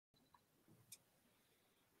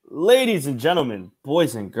Ladies and gentlemen,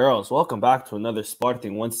 boys and girls, welcome back to another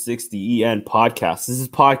Sporting160EN podcast. This is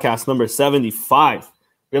podcast number 75.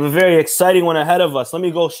 We have a very exciting one ahead of us. Let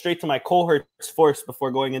me go straight to my cohorts first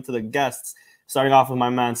before going into the guests. Starting off with my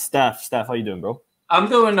man, Steph. Steph, how you doing, bro? I'm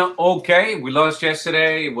doing okay. We lost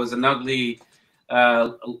yesterday. It was an ugly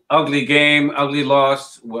game, ugly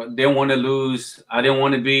loss. Didn't want to lose. I didn't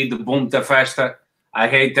want to be the boom de festa. I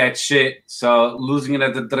hate that shit. So losing it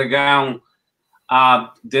at the Dragão,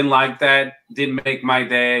 didn't like that. Didn't make my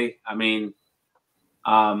day. I mean,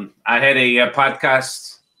 I had a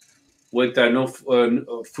podcast with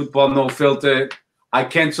football no filter. I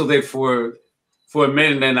canceled it for a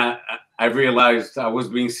minute, and I realized I was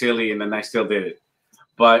being silly, and then I still did it.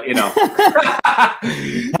 But you know,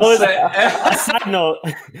 side note,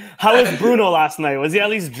 how was Bruno last night? Was he at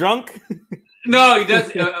least drunk? No, he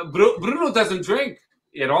does. Bruno doesn't drink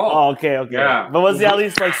at all. Oh, okay. Yeah. But was he at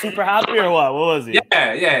least like super happy or what? What was he?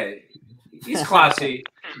 Yeah. He's classy.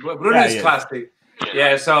 Bruno is classy.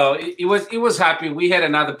 Yeah. So he was happy. We had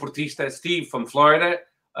another Portista, Steve from Florida,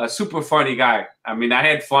 a super funny guy. I mean, I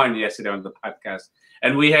had fun yesterday on the podcast,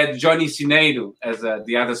 and we had Johnny Cineiro as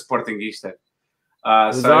the other Sportingista.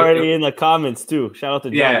 He's already in the comments too. Shout out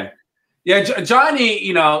to Johnny. Yeah, Johnny.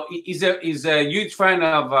 You know, he's a huge fan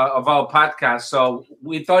of our podcast. So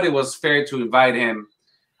we thought it was fair to invite him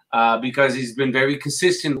because he's been very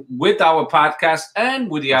consistent with our podcast and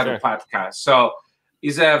with the other podcasts. So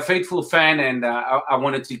he's a faithful fan, and I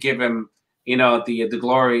wanted to give him, the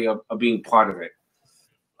glory of being part of it.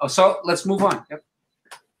 So let's move on. Yep.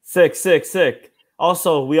 Sick.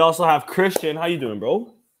 Also, we also have Christian. How you doing,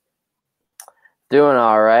 bro? Doing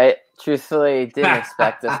all right. Truthfully, didn't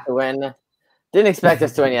expect us to win. Didn't expect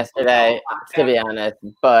us to win yesterday, to be honest.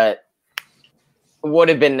 But would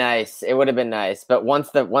have been nice. It would have been nice. But once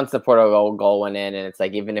the Portugal goal went in, and it's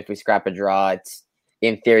like even if we scrap a draw, it's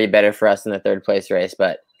in theory better for us in the third place race.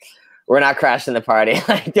 But we're not crashing the party.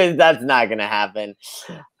 That's not going to happen.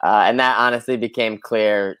 And that honestly became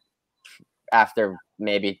clear after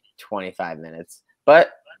maybe 25 minutes.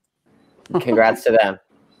 But congrats to them.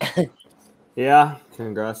 Yeah,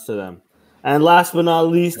 congrats to them. And last but not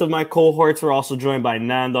least of my cohorts, we're also joined by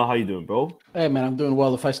Nando. How you doing, bro? Hey, man, I'm doing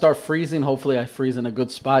well. If I start freezing, hopefully I freeze in a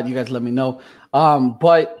good spot. You guys let me know.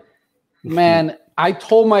 But, man, I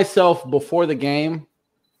told myself before the game,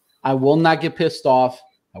 I will not get pissed off.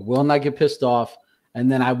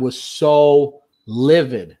 And then I was so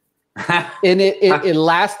livid. And it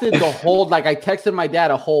lasted the whole, like I texted my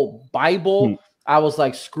dad a whole Bible. I was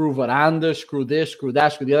like, screw Veranda, screw this, screw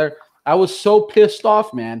that, screw the other. I was so pissed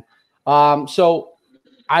off, man. So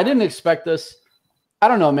I didn't expect this. I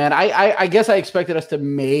don't know, man. I guess I expected us to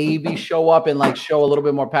maybe show up and like show a little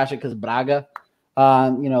bit more passion because Braga,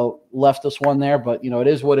 left us one there. But, it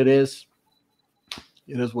is what it is.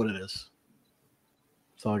 It is what it is.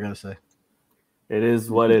 That's all I got to say. It is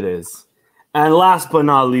what it is. And last but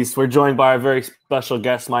not least, we're joined by our very special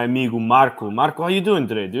guest, my amigo Marco. Marco, how you doing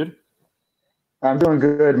today, dude? I'm doing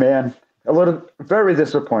good, man. Very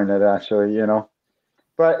disappointed, actually,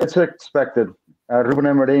 but it's expected. Ruben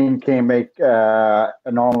Amorim can't make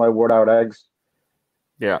an omelet without eggs.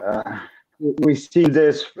 Yeah. We see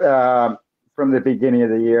this from the beginning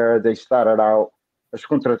of the year. They started out, as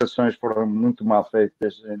contratações foram muito mal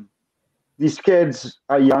feitas. And these kids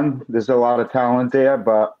are young. There's a lot of talent there,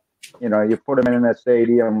 but, you put them in a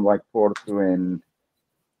stadium like Porto, and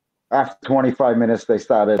after 25 minutes, they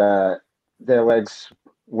started their legs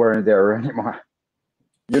weren't there anymore.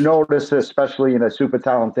 You notice, especially in a super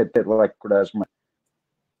talented kid like Quaresma.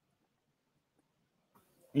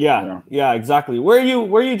 Yeah, exactly. Where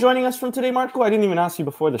are you joining us from today, Marco? I didn't even ask you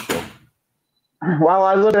before the show. Well,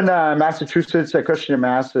 I live in Massachusetts, Cushing,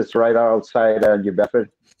 Mass. It's right outside New Bedford.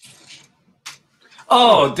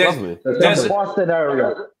 Oh, there's Boston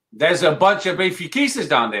area. There's a bunch of Benfiquistas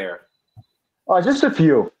down there. Oh, just a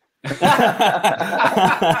few. It's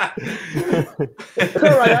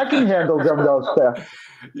all right. I can handle them, those stuff.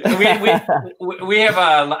 We have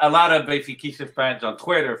a lot of Benfica fans on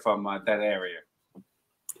Twitter from that area.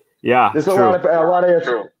 Yeah, there's a lot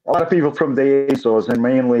of people from the Azores, and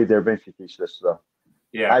mainly they're Benfiquistas. So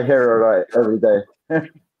yeah, I hear it every day.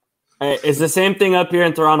 It's the same thing up here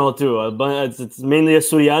in Toronto too. But it's mainly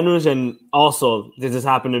Açorianos, and also they just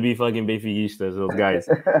happen to be fucking Benfiquistas, those guys.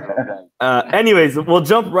 Anyways, we'll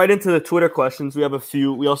jump right into the Twitter questions. We have a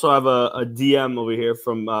few. We also have a DM over here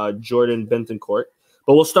from Jordan Bentoncourt.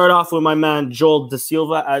 But we'll start off with my man Joel Da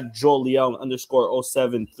Silva at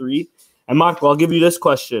JoelLeão_073. And Marco, I'll give you this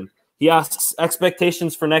question. He asks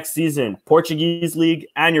expectations for next season, Portuguese League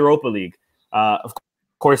and Europa League. Of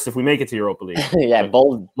course, if we make it to Europa League. Yeah,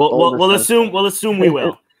 bold. We'll assume we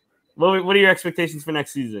will. What are your expectations for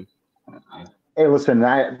next season? Hey, listen,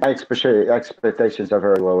 my expectations are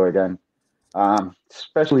very low again.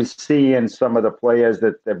 Especially seeing some of the players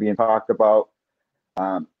that are being talked about.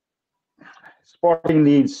 Sporting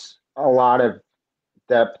needs a lot of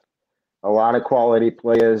depth, a lot of quality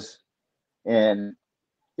players, and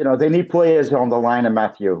they need players on the line of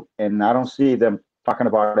Matthew, and I don't see them talking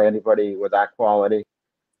about anybody with that quality.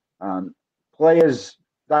 Players,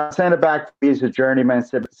 that center back is a journeyman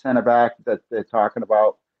center back that they're talking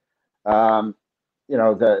about. The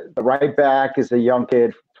right back is a young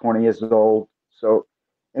kid, 20 years old. So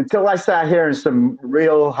until I start hearing some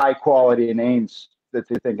real high quality names that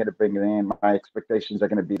they're thinking of bringing in, my expectations are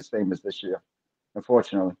going to be the same as this year,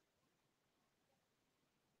 unfortunately.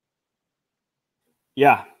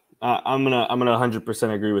 Yeah, I'm gonna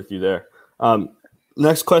 100% agree with you there.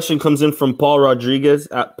 Next question comes in from Paul Rodriguez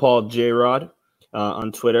at Paul J Rod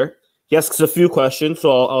on Twitter. He asks a few questions,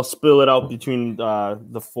 so I'll spill it out between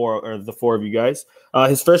the four of you guys.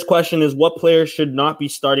 His first question is, what player should not be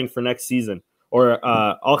starting for next season? Or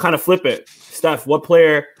I'll kind of flip it. Steph, what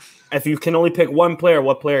player, if you can only pick one player,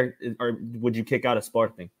 what player would you kick out of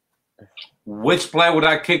Sporting? Which player would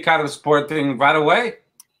I kick out of Sporting right away?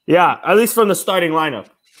 Yeah, at least from the starting lineup.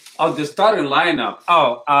 Oh, the starting lineup.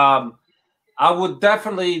 I would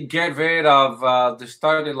definitely get rid of the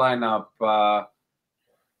starting lineup.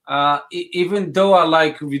 Even though I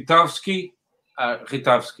like Ritovsky.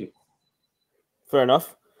 Fair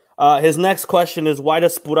enough. His next question is, why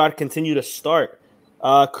does Spurar continue to start?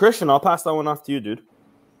 Christian, I'll pass that one off to you, dude.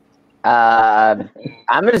 I'm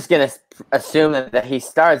just going to assume that he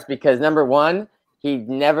starts because, number one, he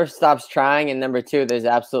never stops trying, and number two, there's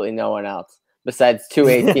absolutely no one else besides two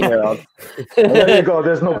 18-year-olds. There you go.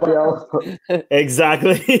 There's nobody else.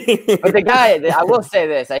 Exactly. But the guy, I will say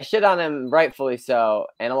this. I shit on him rightfully so,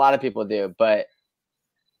 and a lot of people do, but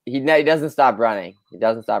he doesn't stop running. He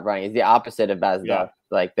doesn't stop running. He's the opposite of Bazdov. Yeah.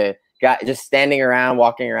 Like the guy just standing around,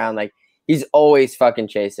 walking around, like he's always fucking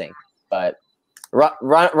chasing, but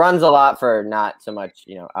runs a lot for not so much,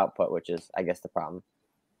 output, which is, I guess, the problem.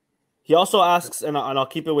 He also asks, and I'll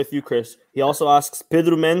keep it with you, Chris. He also asks,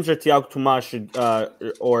 Pedro Mendes or Tiago Tomás should,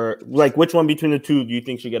 or like which one between the two do you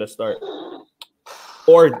think should get a start?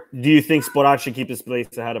 Or do you think Sporar should keep his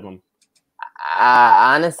place ahead of him?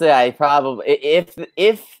 Honestly, I probably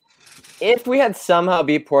if we had somehow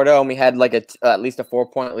beat Porto and we had like at least a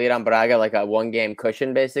 4-point lead on Braga, like a 1-game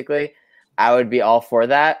cushion, basically, I would be all for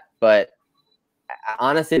that. But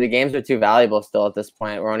honestly, the games are too valuable still at this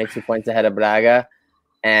point. We're only 2 points ahead of Braga.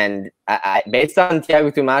 And I based on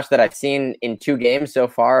Tiago Tomás that I've seen in 2 games so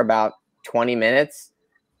far, about 20 minutes,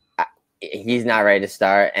 he's not ready to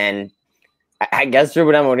start. And I guess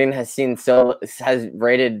Ruben Amorim has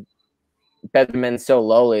rated Pedro Mendes so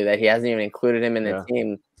lowly that he hasn't even included him in the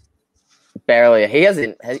team. Barely. He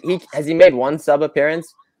hasn't. Has he made one sub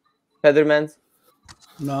appearance, Pedro Mendes?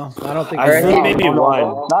 No, I don't think. I think maybe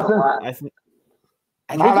one. I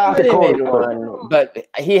think he made one, but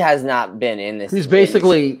he has not been in this. He's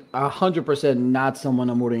basically 100% not someone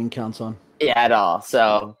Amorim counts on. Yeah, at all.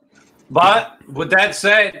 So, but with that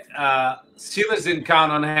said, Silas didn't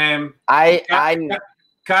count on him.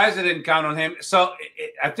 Kaiser didn't count on him. So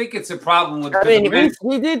I think it's a problem with.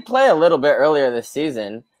 He did play a little bit earlier this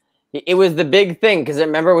season. It was the big thing because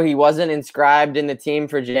remember he wasn't inscribed in the team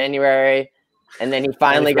for January, and then he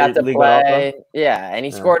finally got to play. Yeah, and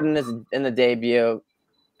he scored in the debut.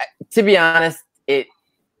 To be honest, it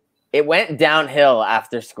went downhill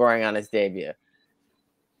after scoring on his debut.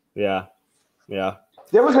 Yeah.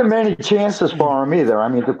 There wasn't many chances for him either. I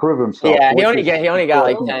mean, to prove himself. Yeah, he only got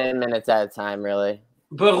like 10 minutes at a time, really.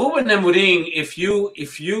 But Ruben Amorim, if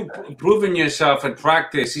you proven yourself at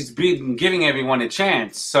practice, he's been giving everyone a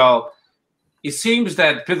chance. So it seems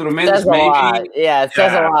that Pedro Mendes maybe. Yeah, it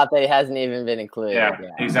says a lot that he hasn't even been included. Yeah,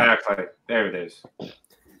 exactly. There it is.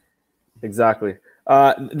 Exactly.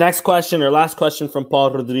 Next question or last question from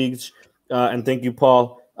Paul Rodriguez, and thank you,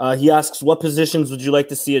 Paul. He asks, what positions would you like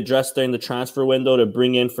to see addressed during the transfer window to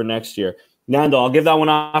bring in for next year? Nando, I'll give that one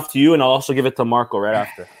off to you, and I'll also give it to Marco right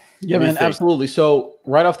after. Yeah, man, absolutely. So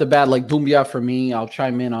right off the bat, like Doumbia for me, I'll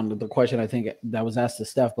chime in on the question I think that was asked to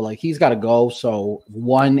Steph, but like he's got to go. So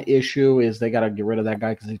one issue is they got to get rid of that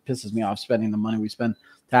guy because he pisses me off spending the money we spend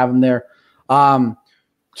to have him there.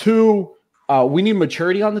 Two, we need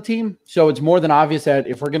maturity on the team. So it's more than obvious that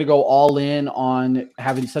if we're going to go all in on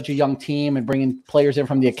having such a young team and bringing players in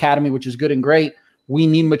from the academy, which is good and great, we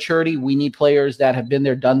need maturity. We need players that have been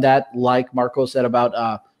there, done that, like Marco said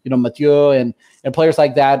about Mathieu and players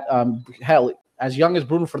like that. Hell, as young as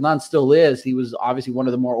Bruno Fernandes still is, he was obviously one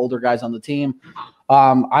of the more older guys on the team.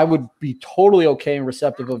 I would be totally okay and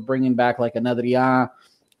receptive of bringing back like an Adrian,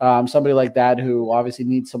 somebody like that who obviously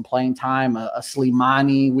needs some playing time, a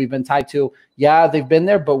Slimani we've been tied to. Yeah, they've been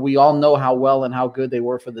there, but we all know how well and how good they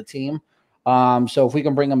were for the team. So if we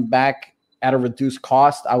can bring them back at a reduced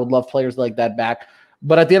cost, I would love players like that back.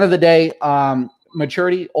 But at the end of the day,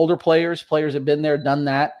 maturity, older players have been there, done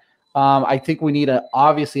that. I think we need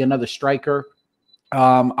obviously another striker.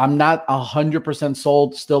 I'm not 100%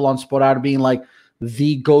 sold still on Sportar being like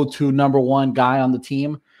the go-to number one guy on the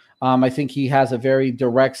team. I think he has a very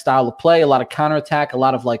direct style of play, a lot of counterattack, a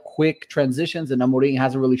lot of like quick transitions, and Amorim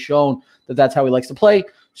hasn't really shown that that's how he likes to play.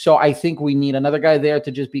 So I think we need another guy there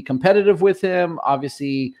to just be competitive with him.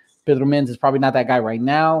 Obviously, Pedro Mendes is probably not that guy right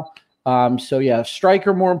now. So yeah,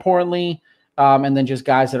 striker more importantly, and then just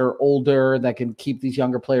guys that are older that can keep these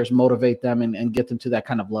younger players, motivate them, and get them to that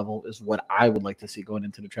kind of level is what I would like to see going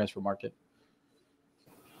into the transfer market.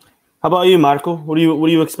 How about you, Marco? What are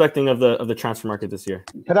you expecting of the transfer market this year?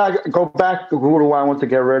 Can I go back to who do I want to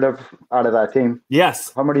get rid of out of that team?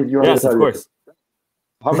 Yes. How many do you want? Yes, of course.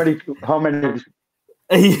 How many?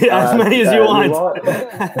 As many as you want.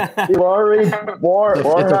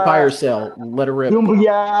 It's a fire sale. Let it rip.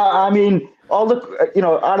 Yeah, I mean, all the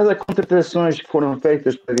out of the contratações que foram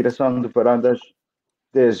feitas pela direção do Varandas,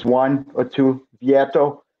 there's one or two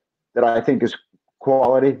Vieto that I think is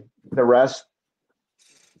quality. The rest,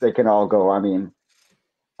 they can all go. I mean,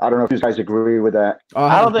 I don't know if you guys agree with that.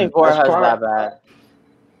 I don't think Borja is that bad.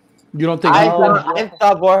 You don't think? I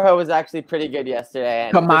thought Borja was actually pretty good yesterday.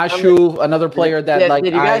 Kamashu, another player that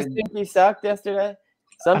did you guys think he sucked yesterday?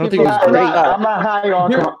 I don't think he was great. I'm not high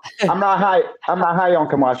on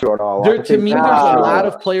Kamashu at all. To me, there's a lot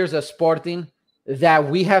of players at Sporting that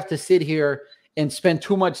we have to sit here and spend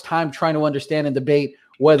too much time trying to understand and debate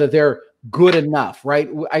whether they're good enough, right?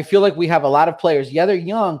 I feel like we have a lot of players. Yeah, they're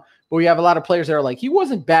young, but we have a lot of players that are like, he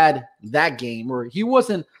wasn't bad that game, or he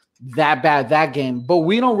wasn't that bad that game. But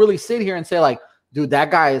we don't really sit here and say like, dude,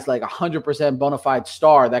 that guy is like 100% bona fide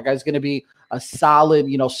star. That guy's going to be a solid,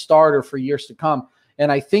 starter for years to come.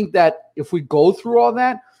 And I think that if we go through all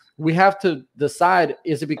that, we have to decide,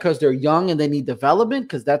 is it because they're young and they need development?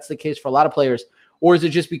 Because that's the case for a lot of players. Or is it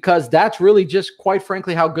just because that's really just, quite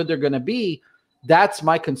frankly, how good they're going to be? That's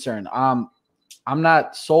my concern. I'm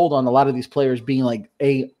not sold on a lot of these players being like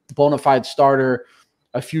a bona fide starter,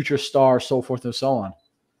 a future star, so forth and so on.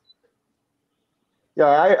 Yeah,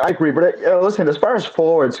 I agree. But listen, as far as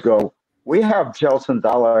forwards go, we have Gelson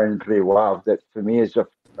Dalla and Riwav that for me is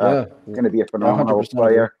going to be a phenomenal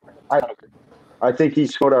player. I think he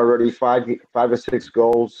scored already five or six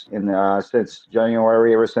goals since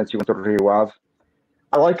January, ever since he went to Riwav.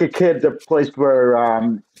 I like a kid that plays for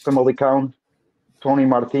Famalicão, Tony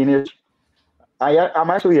Martinez. I'm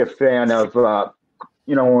actually a fan of,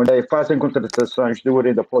 when they fazem contratações, do it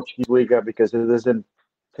in the Portuguese Liga because it doesn't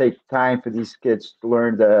take time for these kids to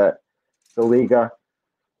learn the Liga.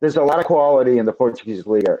 There's a lot of quality in the Portuguese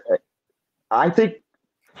Liga. I think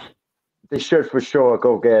they should for sure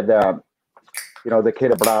go get, the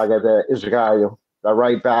kid of Braga, the Israel, the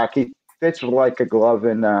right back. He fits like a glove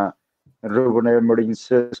in Ruben Amorim's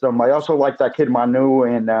system. I also like that kid Manu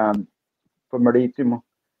for Marítimo.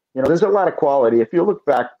 There's a lot of quality. If you look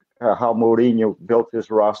back how Mourinho built his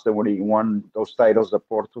roster when he won those titles at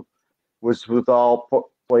Porto, was with all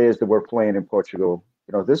players that were playing in Portugal.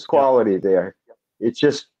 There's quality there. It's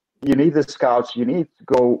just you need the scouts. You need to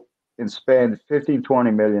go and spend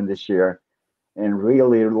 15-20 million this year and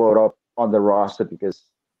really load up on the roster because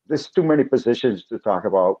there's too many positions to talk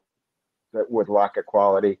about that with lack of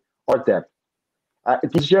quality or depth.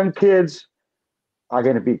 These young kids are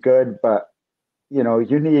going to be good, but you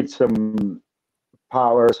need some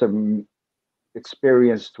power, some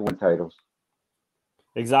experience to win titles.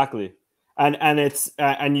 Exactly. And it's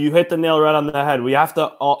and you hit the nail right on the head. We have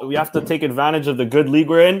to take advantage of the good league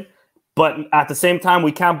we're in, but at the same time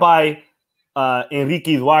we can't buy Henrique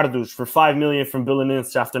Eduardo for 5 million from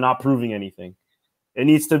Belenenses after not proving anything. It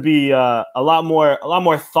needs to be a lot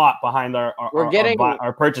more thought behind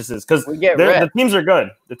our purchases because the teams are good.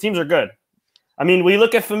 The teams are good. I mean, we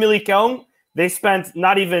look at Famalicão. They spent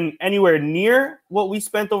not even anywhere near what we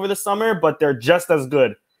spent over the summer, but they're just as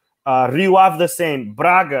good. Rio Ave the same.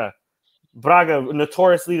 Braga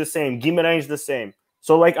notoriously the same. Guimarães the same.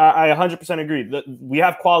 So, like, I 100% agree. We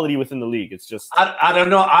have quality within the league. It's just I don't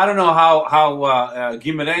know how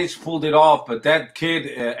Guimarães pulled it off, but that kid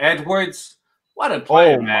Edwards, what a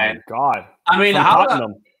player, man! My God, I mean,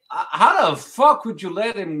 how the fuck would you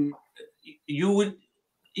let him? You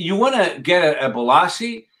want to get a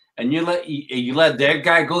Bolasie and you let that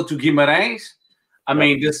guy go to Guimarães? I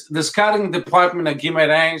mean, the scouting department at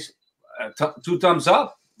Guimarães, 2 thumbs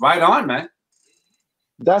up. Right on, man.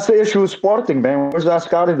 That's the issue with Sporting, man. Where's that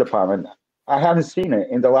scouting department? I haven't seen it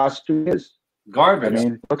in the last 2 years. Garbage. I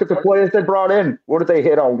mean, look at the players they brought in. What did they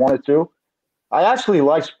hit on 1 or 2? I actually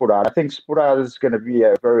like Sporad. I think Sporad is going to be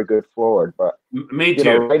a very good forward. But me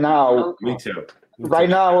too. Right now, me too. Right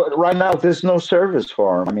now, there's no service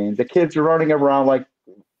for him. I mean, the kids are running around like,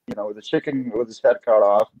 the chicken with his head cut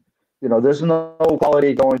off. There's no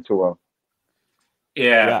quality going to him.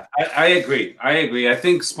 Yeah. I agree. I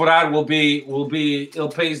think Sporad he'll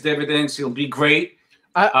pay his dividends. He'll be great.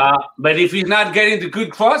 But if he's not getting the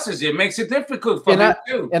good crosses, it makes it difficult for him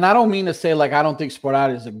too. And I don't mean to say I don't think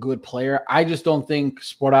Sporad is a good player. I just don't think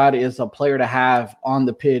Sporad is a player to have on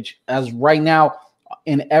the pitch as right now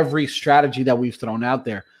in every strategy that we've thrown out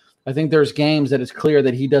there. I think there's games that it's clear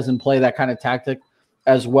that he doesn't play that kind of tactic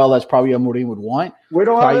as well as probably Amorim would want. We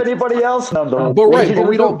don't have anybody else now, though. But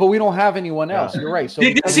we don't have anyone else. You're right. So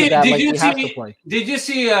did you see Real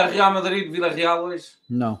Madrid Villarreal?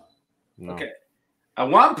 No. Okay. At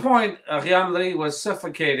one point, Real Madrid was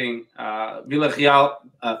suffocating Villarreal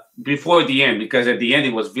before the end, because at the end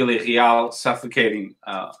it was Villarreal suffocating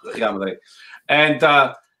Real Madrid. And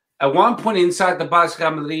at one point inside the box,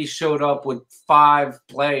 Real Madrid showed up with 5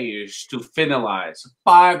 players to finalize.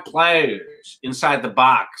 5 players inside the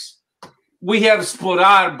box. We have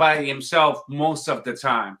Sporar by himself most of the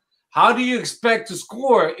time. How do you expect to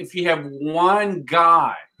score if you have one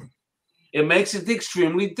guy? It makes it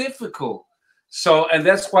extremely difficult. So, and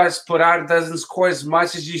that's why Sporar doesn't score as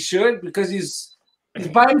much as he should, because he's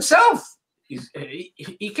by himself. He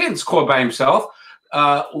can't score by himself.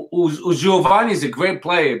 Giovanni is a great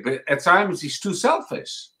player, but at times he's too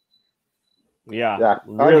selfish. Yeah,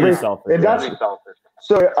 really selfish. And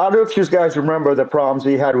so I don't know if you guys remember the problems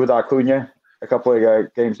he had with Acuna a couple of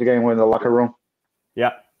games ago in the locker room.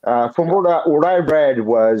 Yeah. From what I read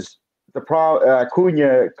was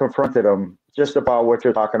Acuna confronted him just about what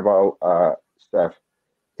you're talking about, Steph.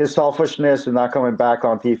 His selfishness and not coming back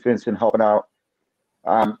on defense and helping out.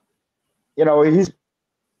 I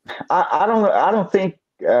don't think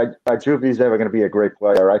Juve's ever going to be a great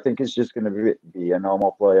player. I think he's just going to be a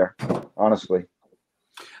normal player, honestly.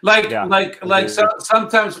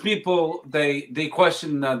 Sometimes people they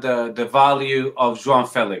question the value of João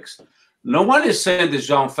Felix. No one is saying that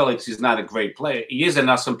João Felix is not a great player. He is an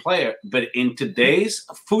awesome player, but in today's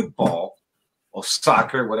football or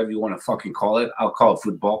soccer, whatever you want to fucking call it, I'll call it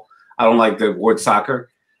football. I don't like the word soccer.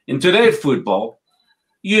 In today's football,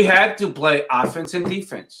 you had to play offense and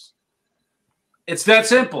defense. It's that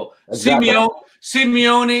simple. Exactly.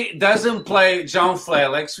 Simeone doesn't play João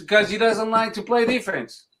Felix because he doesn't like to play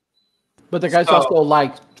defense. But the guy's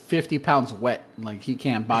also 50 pounds wet. He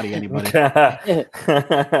can't body anybody. Tem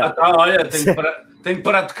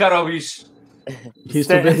para tocar ao bicho. He's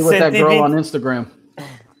too busy with that girl on Instagram.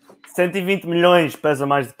 120 milhões pesa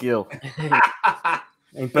mais do que ele.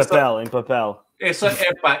 Em papel. Eu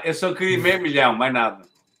só queria meio milhão, mais nada.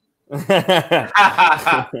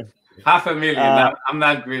 Half a million. I'm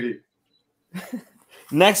not greedy.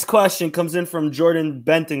 Next question comes in from Jordan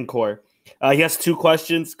Bentoncourt. He has 2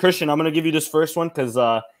 questions. Christian, I'm going to give you this first one because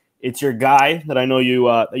it's your guy that I know you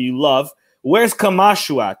love. Where's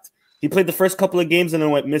Camacho at? He played the first couple of games and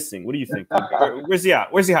then went missing. What do you think? Where's he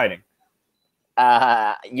at? Where's he hiding?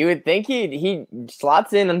 You would think he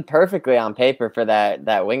slots in perfectly on paper for that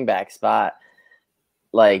wingback spot.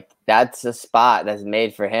 That's a spot that's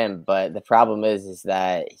made for him, but the problem is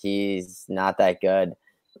that he's not that good.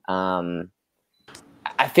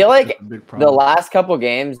 I feel like the last couple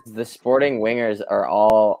games, the Sporting wingers are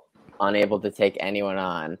all unable to take anyone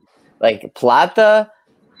on. Plata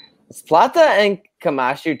and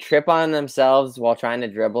Camacho trip on themselves while trying to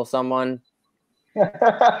dribble someone.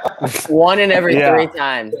 1 in every 3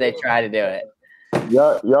 times they try to do it.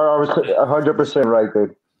 Yeah, you're 100% right,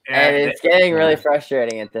 dude. And it's getting really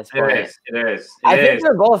frustrating at this point. It is. I think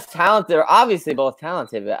they're both talented. They're obviously both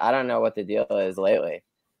talented, but I don't know what the deal is lately.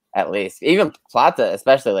 At least, even Plata,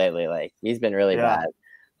 especially lately, he's been really bad.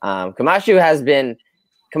 Camacho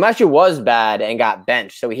was bad and got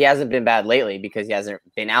benched, so he hasn't been bad lately because he hasn't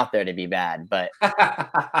been out there to be bad. But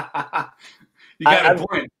you got a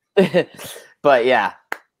point. But yeah,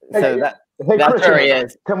 so that's where he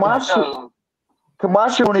is. Camacho,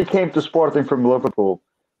 when he came to Sporting from Liverpool,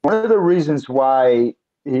 one of the reasons why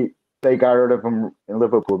they got rid of him in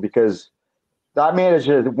Liverpool because that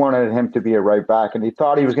manager wanted him to be a right back, and he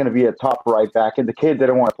thought he was going to be a top right back, and the kid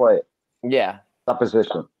didn't want to play it. Yeah, that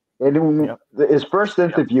position. And his first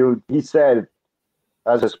interview, he said,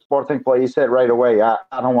 as a Sporting player, he said right away, "I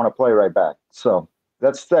don't want to play right back." So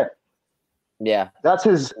that's the Yeah, That's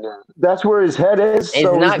where his head is. He's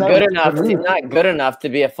not good enough. He's not good enough to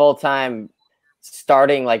be a full-time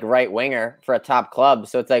starting like right winger for a top club.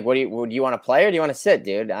 So it's like, would you want to play or do you want to sit,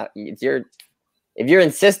 dude? If you're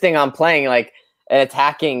insisting on playing like an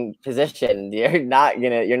attacking position, you're not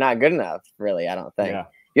good enough, really. I don't think. Yeah.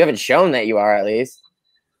 You haven't shown that you are, at least.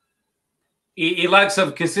 He lacks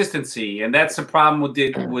some consistency, and that's the problem with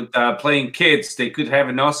playing kids. They could have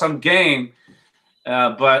an awesome game,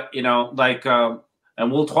 but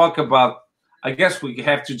and we'll talk about. I guess we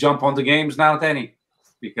have to jump on the games now, Danny,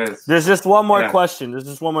 because there's just one more question.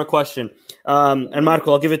 And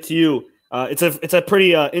Marco, I'll give it to you. It's a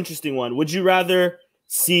pretty interesting one. Would you rather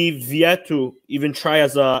see Vietu even try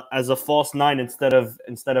as a false nine instead of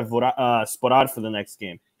Sporad for the next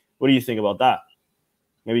game? What do you think about that?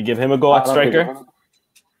 Maybe give him a go at striker?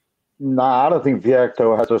 I don't think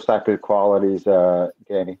Vietu has those type of qualities,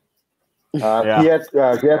 Danny.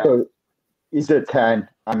 Vietu is a 10.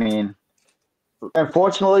 I mean,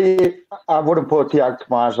 unfortunately, I wouldn't put Tiago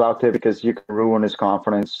Tomás out there because you can ruin his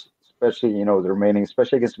confidence, especially, the remaining,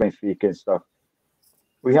 especially against Benfica and stuff.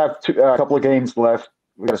 We have a couple of games left.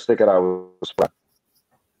 We got to stick it out with spread.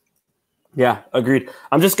 Yeah, agreed.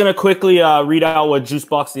 I'm just going to quickly read out what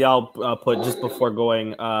Juicebox Dial put just before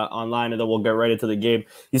going online, and then we'll get right into the game.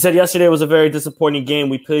 He said yesterday was a very disappointing game.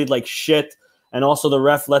 We played like shit, and also the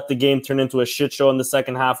ref let the game turn into a shit show in the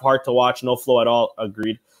second half. Hard to watch, no flow at all.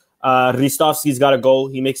 Agreed. Ristovski's got to go.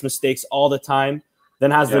 He makes mistakes all the time,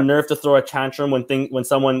 then has the nerve to throw a tantrum when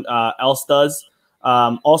someone else does.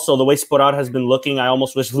 Also, the way Sporad has been looking, I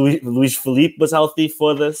almost wish Luis Felipe was healthy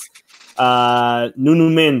for this. Nuno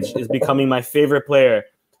Mendes is becoming my favorite player.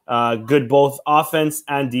 Good both offense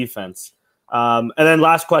and defense. And then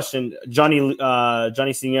last question, Johnny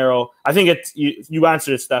Siniero. I think you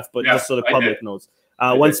answered it, Steph, but just so the public knows.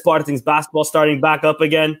 When Sporting's basketball starting back up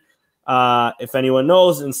again, if anyone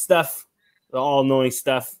knows, and Steph, the all-knowing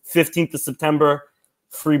Steph, 15th of September,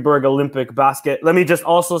 Freiburg Olympic basket. Let me just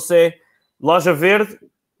also say, Loja Verde,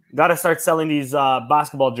 got to start selling these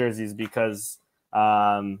basketball jerseys because,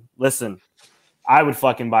 listen, I would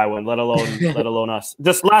fucking buy one, let alone us.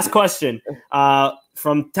 Just last question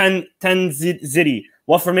from 10 Zitty.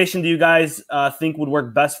 What formation do you guys think would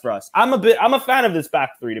work best for us? I'm a fan of this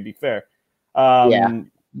back three, to be fair.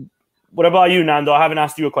 What about you, Nando? I haven't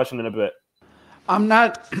asked you a question in a bit. I'm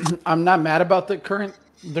not mad about the current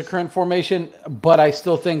formation, but I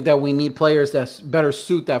still think that we need players that better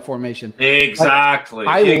suit that formation. Exactly.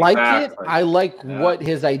 I like it. I like what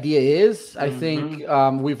his idea is. I think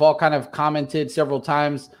we've all kind of commented several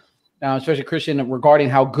times, especially Christian, regarding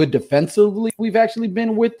how good defensively we've actually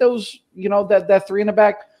been with those, that three in the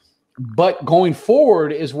back. But going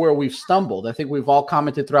forward is where we've stumbled. I think we've all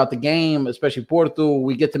commented throughout the game, especially Porto.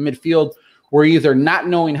 We get to midfield, we're either not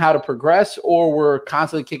knowing how to progress or we're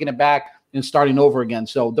constantly kicking it back and starting over again.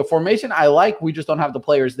 So the formation I like, we just don't have the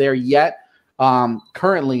players there yet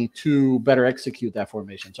currently to better execute that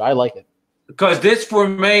formation. So I like it. Because this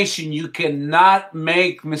formation, you cannot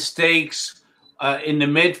make mistakes in the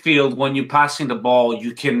midfield when you're passing the ball.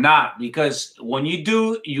 You cannot, because when you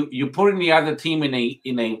do, you put in the other team in a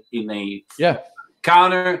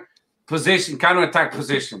counter attack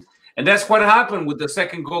position. And that's what happened with the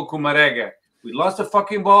second goal with Marega. We lost the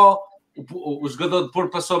fucking ball. O jogador de Porto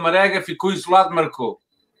passou Marega, ficou isolado, marcou.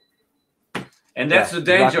 And that's the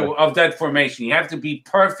danger of that formation. You have to be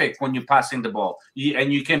perfect when you're passing the ball,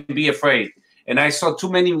 and you can't be afraid. And I saw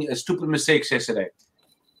too many stupid mistakes yesterday.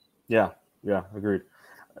 Yeah, agreed.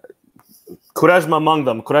 Quaresma among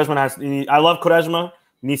them. I love Quaresma.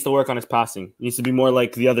 He needs to work on his passing. He needs to be more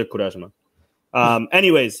like the other Quaresma.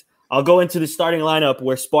 Anyways, I'll go into the starting lineup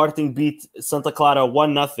where Sporting beat Santa Clara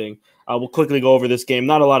 1-0. We'll quickly go over this game.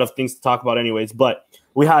 Not a lot of things to talk about anyways, but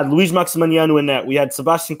we had Luis Maximiliano in net. We had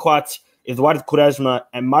Sebastian Coates, Eduardo Quaresma,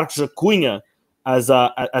 and Marcos Acunha as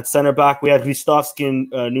at center back. We had Ristovski and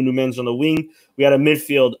Nuno Mendes on the wing. We had a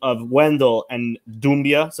midfield of Wendell and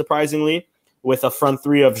Dumbia, surprisingly, with a front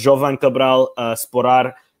three of Jovan Cabral,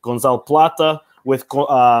 Sporar, Gonzalo Plata, with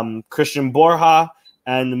Christian Borja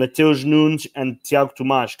and Mateus Nunes and Tiago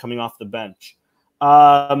Tomás coming off the bench.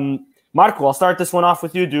 Marco, I'll start this one off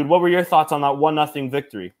with you, dude. What were your thoughts on that 1-0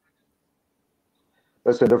 victory?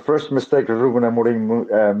 Listen, the first mistake Ruben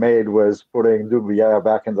Amorim made was putting Dumbia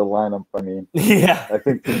back in the lineup. I mean, I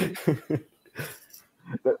think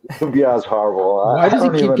Dumbia is horrible. Why does he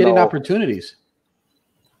keep getting opportunities?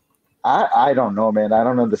 I don't know, man. I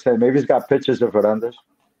don't understand. Maybe he's got pictures of Fernandes.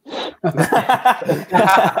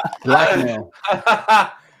 Blackmail.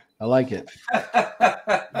 I like it.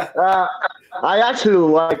 I actually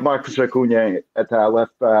like Marcos Acunha at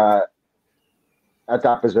left. at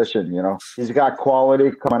that position. You know, he's got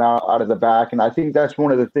quality coming out of the back, and I think that's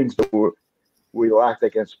one of the things that we lacked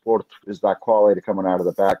against Sport is that quality coming out of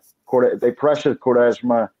the back. They pressured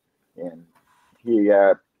Quaresma, and he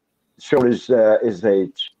showed his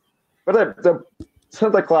age. But the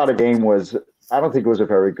Santa Clara game was, I don't think it was a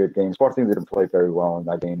very good game. Sporting didn't play very well in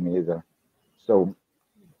that game either. So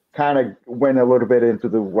kind of went a little bit into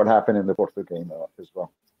what happened in the Porto game as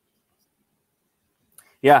well.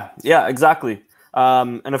 Yeah, exactly.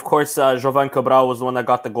 And of course, Jovan Cabral was the one that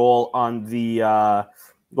got the goal on the,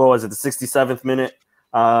 what was it, the 67th minute.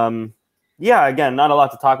 Again, not a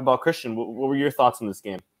lot to talk about. Christian, what were your thoughts on this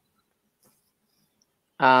game?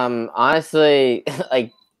 Honestly,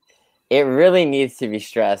 like, it really needs to be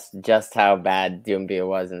stressed just how bad Doumbia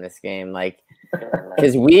was in this game. Like,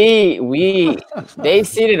 because they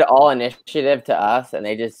ceded all initiative to us, and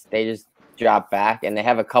they just dropped back, and they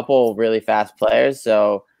have a couple really fast players.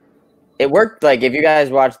 So it worked. Like, if you guys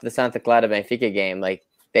watched the Santa Clara Benfica game, like,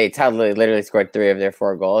 they literally scored 3 of their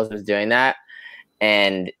 4 goals was doing that.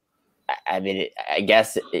 And I mean, I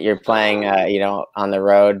guess you're playing, on the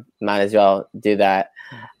road, might as well do that.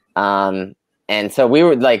 And so we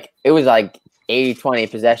were like, it was like 80-20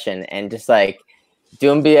 possession, and just like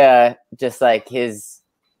Doumbia, just like his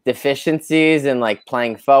deficiencies and like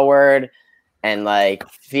playing forward and like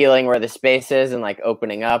feeling where the space is and like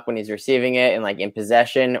opening up when he's receiving it and like in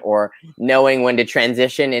possession, or knowing when to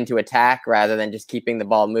transition into attack rather than just keeping the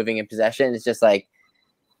ball moving in possession. It's just like,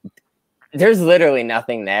 there's literally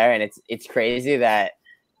nothing there. And it's crazy that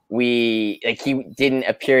he didn't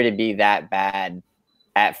appear to be that bad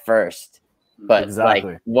at first. But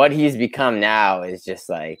exactly. Like what he's become now is just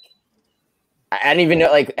like, I don't even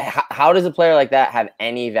know, like, how does a player like that have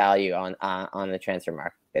any value on the transfer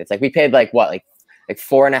market? It's like we paid like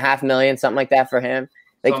 $4.5 million, something like that for him.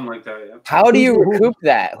 Like, something like that, yeah. How do you recoup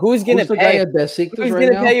that? Who's gonna pay? Who's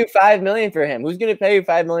gonna pay you $5 million for him? Who's gonna pay you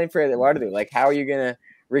 $5 million for Eduardo? Like, how are you gonna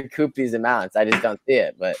recoup these amounts? I just don't see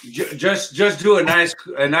it. But just do a nice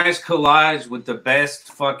collage with the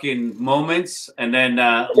best fucking moments, and then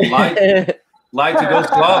like to those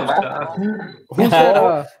clubs.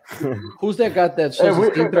 Who's that got that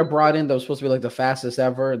Sintra brought in that was supposed to be like the fastest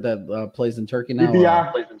ever that plays in Turkey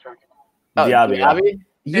now? Diaby.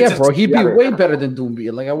 Yeah, bro, he'd be way better than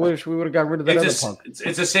Doumbia. Like, I wish we would have got rid of that other punk.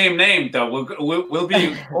 It's the same name, though. We'll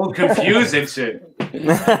be all confused and shit.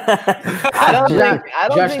 I don't think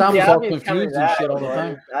Diaby's confused and shit all the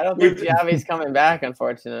time. I don't think Diaby's coming back,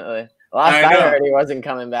 unfortunately. Last I heard, he wasn't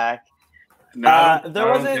coming back. No,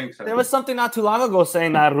 there was something not too long ago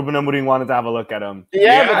saying that Ruben Amorim wanted to have a look at him.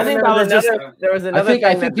 Yeah, but I think that was there was another.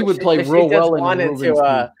 I think he would play real well in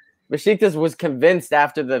Ruben's Besiktas was convinced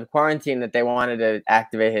after the quarantine that they wanted to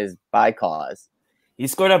activate his buy clause.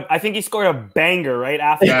 I think he scored a banger right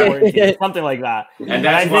after quarantine, something like that. And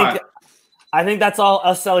I think that's all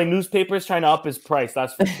us selling newspapers trying to up his price.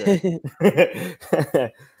 That's for sure.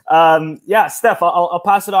 Steph, I'll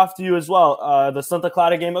pass it off to you as well. The Santa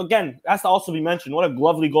Clara game, again, has to also be mentioned. What a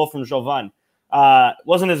lovely goal from Jovan.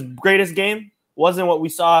 Wasn't his greatest game. Wasn't what we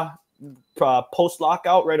saw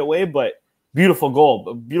post-lockout right away, but beautiful goal.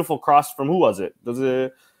 A beautiful cross from who was it? Was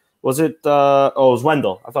it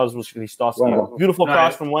Wendell. I thought it was Listowski. Beautiful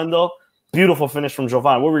cross from Wendell. Beautiful finish from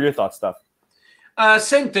Jovan. What were your thoughts, Steph?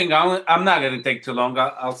 Same thing. I'm not going to take too long.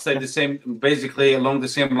 I'll say the same, basically along the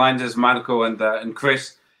same lines as Marco and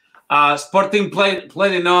Chris. Sporting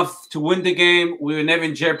played enough to win the game. We were never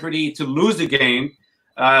in jeopardy to lose the game.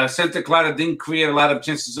 Santa Clara didn't create a lot of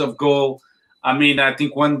chances of goal. I mean, I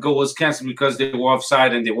think one goal was canceled because they were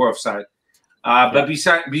offside, and they were offside. But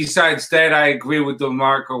besides that, I agree with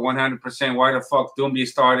Marco 100%. Why the fuck Doumbia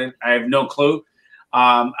started? I have no clue.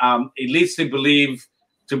 It leads to believe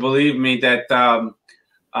me that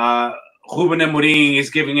Ruben Amorim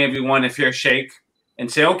is giving everyone a fair shake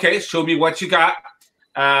and say, okay, show me what you got.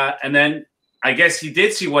 And then I guess he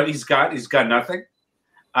did see what he's got. He's got nothing.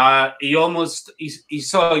 He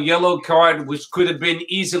saw a yellow card, which could have been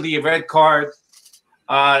easily a red card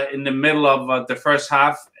in the middle of the first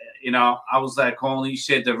half. You know, I was like, holy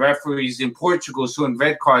shit, the referees in Portugal showing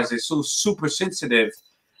red cards, they're so super sensitive.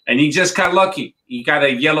 And he just got lucky. He got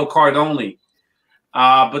a yellow card only.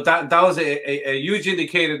 But that was a huge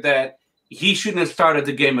indicator that he shouldn't have started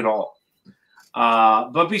the game at all.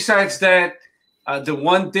 But besides that, the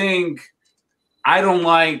one thing I don't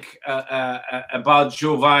like about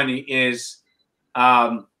Giovanni is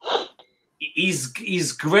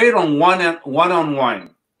he's great on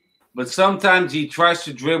one-on-one, but sometimes he tries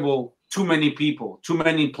to dribble too many people, too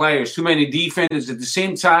many players, too many defenders at the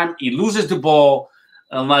same time. He loses the ball,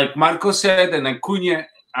 and like Marco said, and Acuna,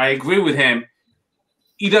 I agree with him.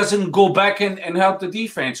 he doesn't go back and help the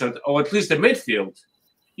defense, or at least the midfield.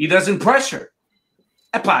 He doesn't pressure.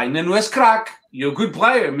 Epá, ainda não és craque. You're a good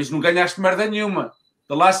player, mas não ganhaste merda nenhuma.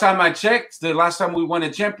 The last time I checked, the last time we won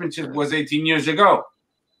a championship was 18 years ago.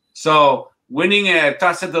 So winning a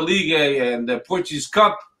Taça da Liga and the Portuguese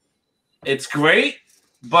Cup, it's great.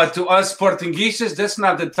 But to us Sportingistas, that's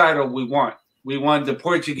not the title we want. We want the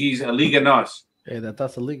Portuguese Liga Nos. Hey, that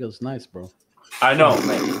Taça Liga is nice, bro. I know,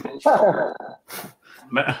 man.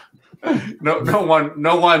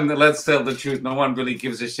 No one, let's tell the truth, no one really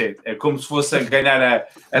gives a shit. É como se fosse ganhar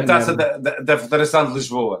a taça da Federação de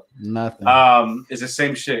Lisboa. Nothing. It's the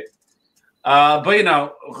same shit. But,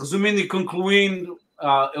 resumindo e concluindo,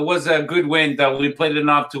 it was a good win that we played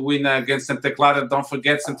enough to win against Santa Clara. Don't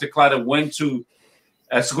forget, Santa Clara went to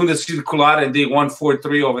Segunda Circular and they won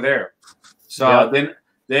 4-3 over there. So then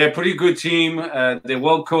they're a pretty good team. They're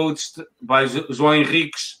well coached by João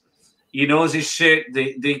Henriques. He knows his shit.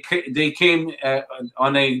 They came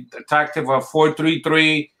on a tactic of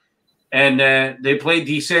 4-3-3, and they played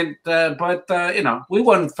decent. But we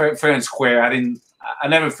won fair and square. I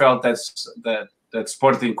never felt that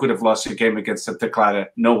Sporting could have lost a game against Santa Clara.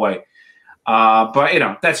 No way.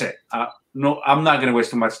 But that's it. No, I'm not going to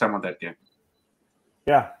waste too much time on that game.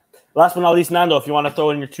 Yeah. Last but not least, Nando, if you want to throw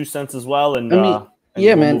in your 2 cents as well,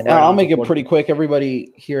 yeah, man. I'll make it pretty quick.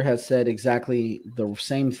 Everybody here has said exactly the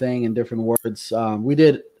same thing in different words. We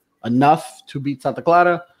did enough to beat Santa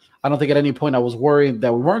Clara. I don't think at any point I was worried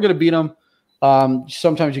that we weren't going to beat them.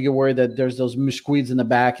 Sometimes you get worried that there's those squeeds in the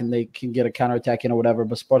back and they can get a counterattack in or whatever.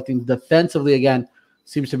 But Sporting defensively, again,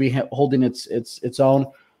 seems to be holding its own.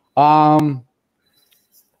 But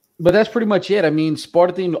that's pretty much it. I mean,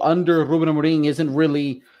 Sporting under Ruben Amorim isn't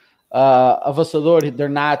really avassador. They're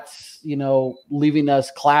not, leaving us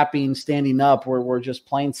clapping, standing up. We're just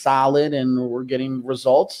playing solid and we're getting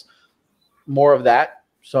results. More of that.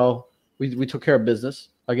 So we took care of business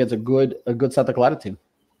against a good Santa Clara team.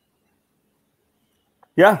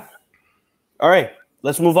 Yeah. All right.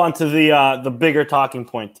 Let's move on to the bigger talking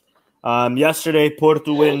point. Yesterday,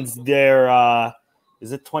 Porto wins their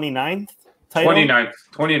is it 29th title?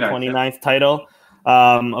 29th title.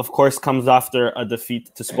 Of course, comes after a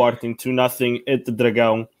defeat to Sporting 2-0 at the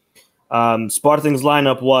Dragão. Sporting's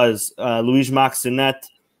lineup was Luís Max in net,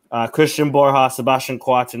 Christian Borja, Sebastian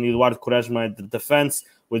Coates, and Eduardo Quaresma in the defense,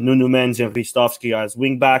 with Nuno Mendes and Ristovski as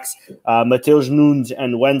wingbacks, Mateus Nunes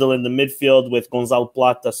and Wendel in the midfield, with Gonzalo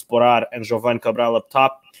Plata, Sporar, and Giovanni Cabral up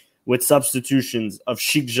top, with substitutions of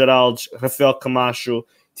Chico Geraldes, Rafael Camacho,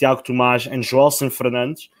 Tiago Tomás, and Joelson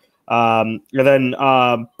Fernandes. And then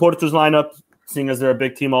Porto's lineup, seeing as they're a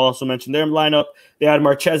big team, I'll also mention their lineup. They had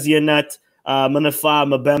Marchesi in net, Manafá,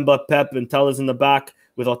 Mbemba, Pep, and Telles in the back,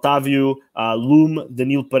 with Otávio, Loom,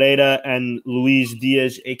 Daniel Pereira, and Luis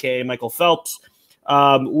Diaz, a.k.a. Michael Phelps.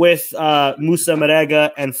 With Musa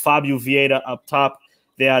Marega and Fabio Vieira up top.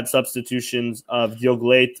 They had substitutions of Diogo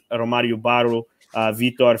Leite, Romário Barro,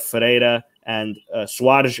 Vitor Ferreira, and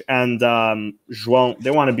Soares, and João.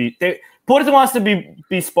 Porto wants to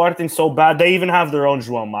be Sporting so bad, they even have their own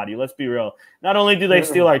João Mário. Let's be real. Not only do they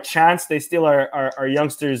steal our chants, they steal our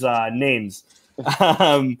youngsters' names.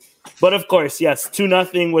 But of course, yes,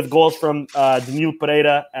 2-0 with goals from Daniel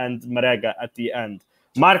Pereira and Marega at the end.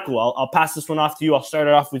 Marco, I'll pass this one off to you. I'll start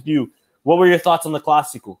it off with you. What were your thoughts on the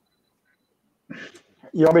Clásico?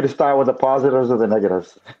 You want me to start with the positives or the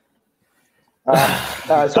negatives?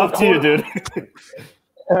 It's up to you, dude.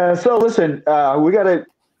 So listen, we got to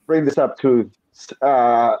bring this up to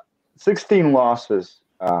 16 losses.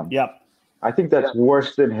 Yep. I think that's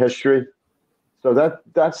worse than history. So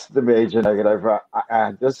that's the major negative.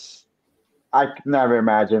 I could never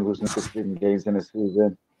imagine losing 16 games in a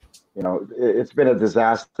season. It's been a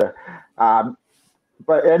disaster.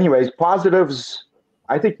 But anyways, positives.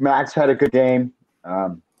 I think Max had a good game.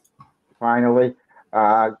 Finally,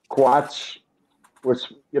 Coates was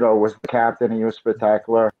the captain. He was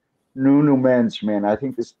spectacular. Nuno Mendes, man, I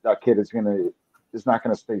think that kid is not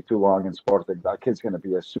gonna stay too long in Sporting. That kid's gonna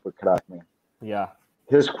be a super crack, man. Yeah.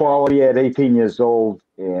 His quality at 18 years old,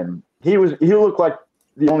 and he looked like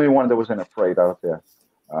the only one that wasn't afraid out there.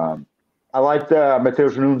 I liked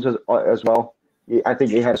Mateus Nunes as well. I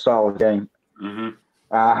think he had a solid game. Mm-hmm.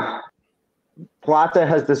 Plata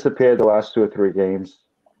has disappeared the last 2 or 3 games.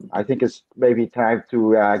 I think it's maybe time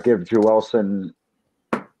to give Joelson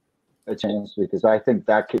a chance, because I think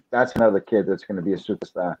that's another kid that's going to be a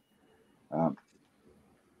superstar.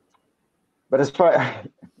 But as far,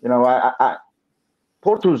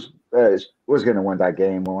 Porto was going to win that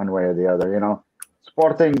game one way or the other.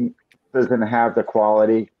 Sporting doesn't have the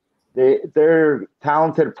quality. They're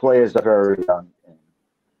talented players that are very young.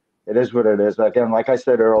 it is what it is. Again, like I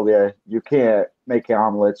said earlier, you can't make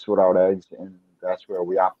omelets without eggs, and that's where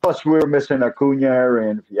we are. Plus, we were missing Acuna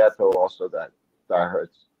and Vieto also. That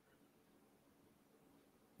hurts.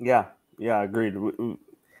 Yeah, agreed.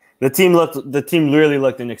 The team really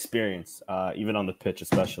looked inexperienced, even on the pitch,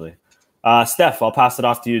 especially. Steph, I'll pass it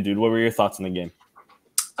off to you, dude. What were your thoughts on the game?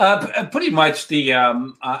 Pretty much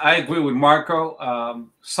I agree with Marco.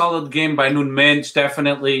 Solid game by Nunes Mendes,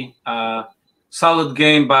 definitely. Solid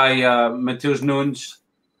game by Matheus Nunes.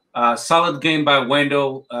 Solid game by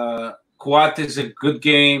Wendell. Coates is a good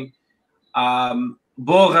game.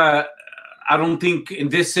 Borja, I don't think in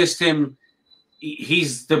this system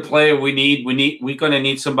he's the player we need. We're gonna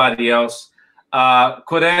need somebody else.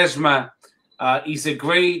 Quaresma, he's a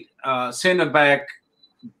great center back.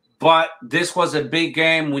 But this was a big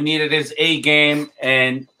game. We needed his A game,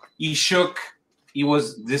 and he shook.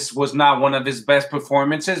 This was not one of his best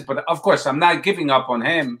performances. But of course, I'm not giving up on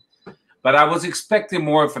him. But I was expecting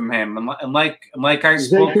more from him. And like I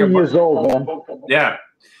spoke about, years old, man. Yeah,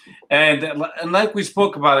 and like we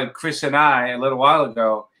spoke about it, Chris and I, a little while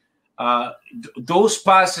ago. Those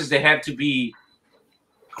passes, they have to be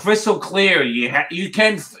crystal clear. You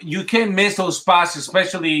can't miss those passes,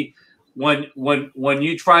 especially when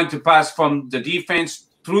you're trying to pass from the defense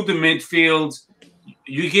through the midfield.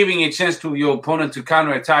 You're giving a chance to your opponent to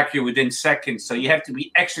counterattack you within seconds, so you have to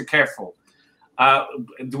be extra careful.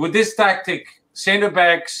 With this tactic,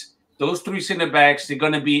 those three center backs, they're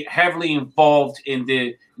going to be heavily involved in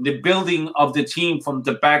the building of the team from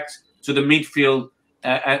the back to the midfield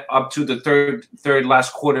up to the third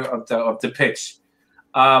last quarter of the pitch.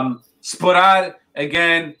 Sporad,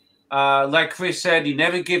 again, like Chris said, he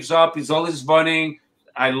never gives up. He's always running.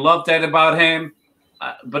 I love that about him.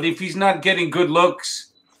 But if he's not getting good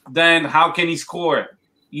looks, then how can he score?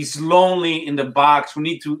 He's lonely in the box. We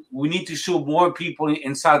need to show more people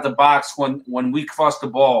inside the box when we cross the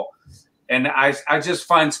ball. And I just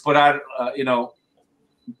find Sporad,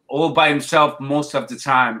 all by himself most of the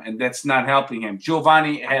time, and that's not helping him.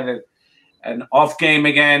 Giovanni had an off game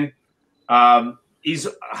again. He's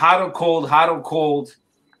hot or cold.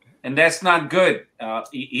 And that's not good.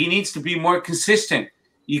 He needs to be more consistent.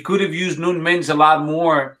 He could have used Nunes Mendes a lot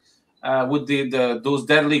more with those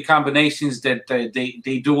deadly combinations that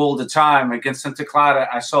they do all the time against Santa Clara.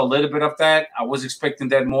 I saw a little bit of that. I was expecting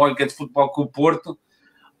that more against Football Club Porto.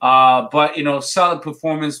 But solid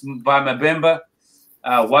performance by Mbemba.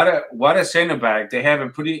 What a center back. They have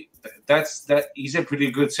he's a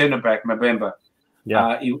pretty good center back, Mbemba.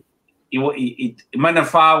 Yeah.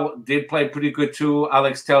 Manafao did play pretty good too.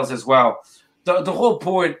 Alex Telles as well. The whole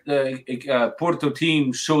Porto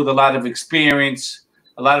team showed a lot of experience,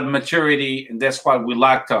 a lot of maturity, and that's what we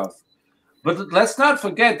lacked of. But let's not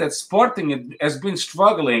forget that Sporting has been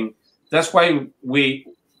struggling. That's why we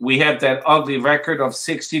have that ugly record of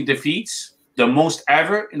 60 defeats, the most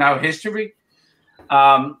ever in our history.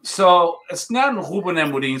 So it's not Ruben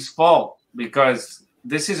Amorim's fault, because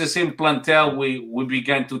this is the same plantel we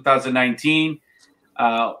began 2019.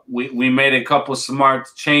 We made a couple smart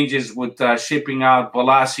changes with shipping out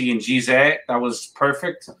Balassi and Gizé. That was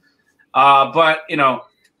perfect. But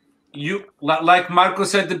you like Marco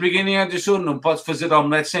said at the beginning of the show, não podes fazer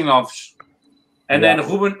omelete sem ovos. And then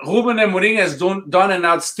Ruben Amorim has done an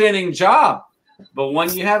outstanding job. But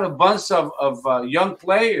when you have a bunch of young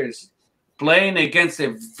players playing against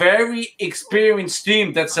a very experienced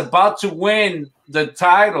team that's about to win the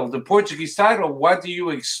title, the Portuguese title, what do you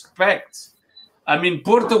expect? I mean,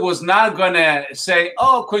 Porto was not going to say,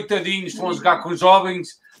 coitadinhos, vão jogar com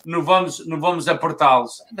jovens, não vamos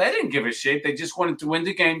apertá-los. They didn't give a shit. They just wanted to win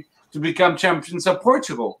the game to become champions of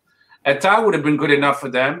Portugal. That would have been good enough for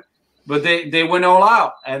them, but they went all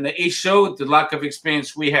out, and it showed the lack of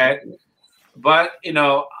experience we had. But,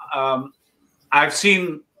 I've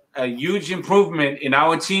seen a huge improvement in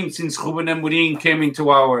our team since Ruben Amorim came into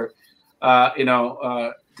our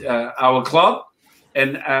club,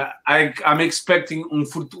 and I'm expecting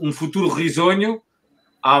futuro risonho.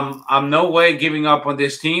 I'm no way giving up on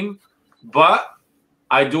this team, but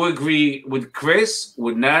I do agree with Chris,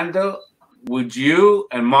 with Nando, with you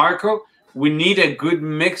and Marco. We need a good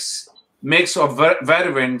mix of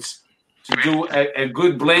veterans to do a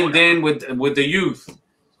good blend in with the youth.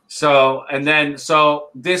 So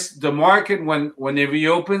the market when it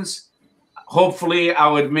reopens, hopefully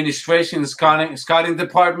our administration scouting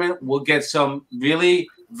department will get some really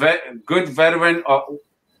good veteran.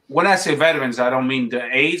 When I say veterans, I don't mean the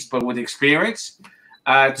age, but with experience,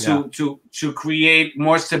 to create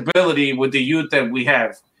more stability with the youth that we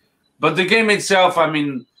have. But the game itself, I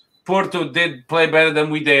mean, Porto did play better than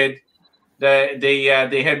we did.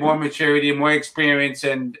 They had more maturity, more experience,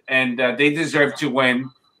 and they deserve to win.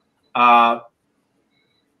 And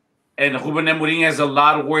Ruben Amorim has a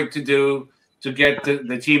lot of work to do to get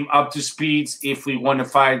the team up to speed if we want to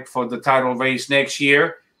fight for the title race next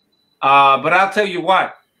year. But I'll tell you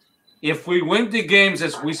what, if we win the games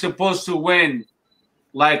as we're supposed to win,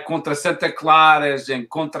 like contra Santa Claras and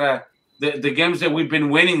contra the games that we've been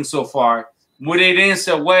winning so far,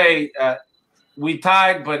 Moreirense away, we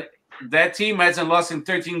tied, but that team hasn't lost in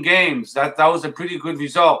 13 games. That was a pretty good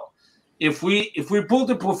result. If we pull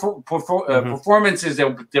the performances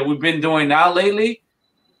that we've been doing now lately,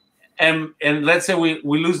 and let's say we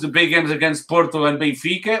lose the big games against Porto and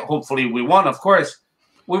Benfica, hopefully we won, of course,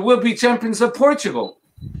 we will be champions of Portugal,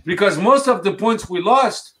 because most of the points we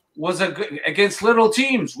lost was against little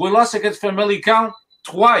teams. We lost against Famalicão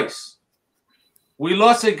twice. We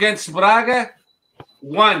lost against Braga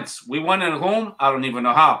once. We won at home. I don't even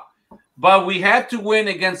know how. But we had to win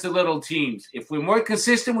against the little teams. If we're more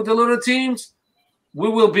consistent with the little teams, we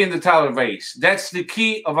will be in the title race. That's the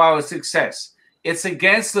key of our success. It's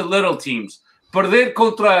against the little teams. Perder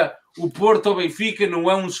contra o Porto ou Benfica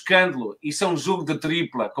não é escândalo. Isso é jogo de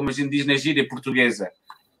tripla, como a gente diz na gíria portuguesa.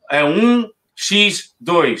 É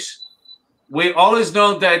 1x2. We always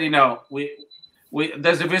know that,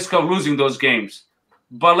 there's a risk of losing those games.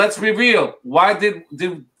 But let's be real. Why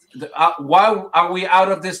are we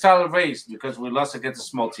out of this title race? Because we lost against the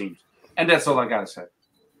small teams. And that's all I got to say.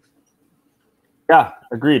 Yeah,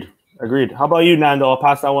 agreed. How about you, Nando? I'll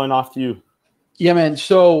pass that one off to you. Yeah, man.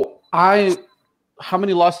 So how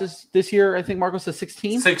many losses this year? I think Marco said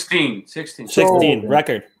 16? 16. 16.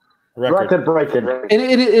 Record breaking.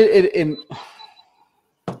 And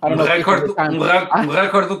I don't know. Recorde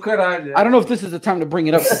do caralho. I don't know if this is the time to bring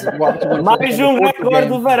it up. Mais recorde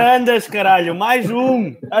do Varandas, caralho. Mais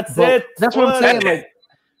That's it. That's what I'm saying. Like,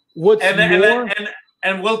 what's more?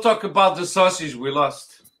 And we'll talk about the sausage we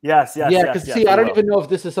lost. Yes. Yeah, because I don't even know if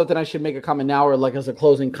this is something I should make a comment now or like as a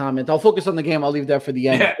closing comment. I'll focus on the game. I'll leave that for the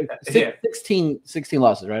end. 16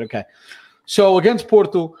 losses, right? Okay. So against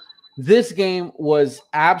Porto, this game was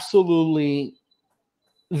absolutely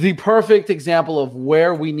the perfect example of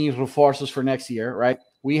where we need reforzos for next year, right?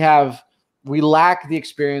 We lack the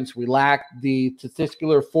experience. We lack the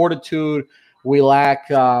testicular fortitude. We lack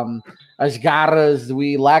as garras.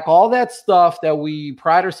 We lack all that stuff that we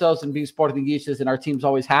pride ourselves in being Sportingistas and our team's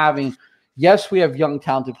always having. Yes, we have young,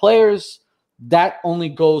 talented players. That only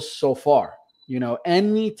goes so far.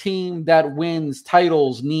 Any team that wins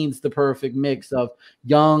titles needs the perfect mix of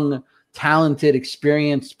young, talented,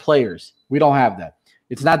 experienced players. We don't have that.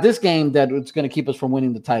 It's not this game that it's going to keep us from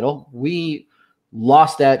winning the title. We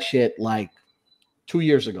lost that shit like 2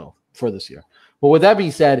 years ago for this year. But with that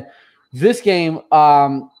being said, this game,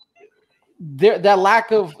 that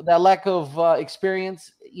lack of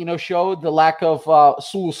experience, showed. The lack of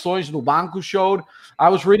soluções no banco showed. I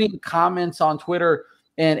was reading comments on Twitter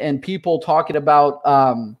and people talking about,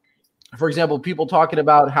 for example, people talking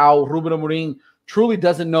about how Ruben Amorim truly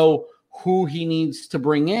doesn't know who he needs to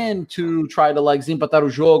bring in to try to like desempatar o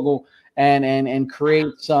jogo and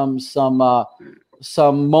create some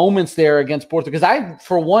moments there against Porto. Because I,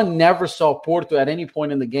 for one, never saw Porto at any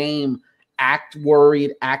point in the game act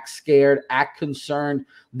worried, act scared, act concerned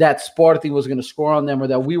that Sporting was going to score on them or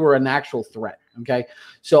that we were an actual threat. Okay.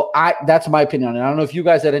 So that's my opinion on it. I don't know if you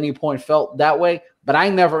guys at any point felt that way, but I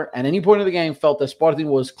never at any point of the game felt that Sporting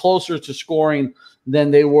was closer to scoring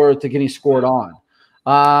than they were to getting scored on.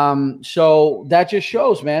 So that just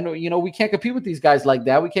shows, man, we can't compete with these guys like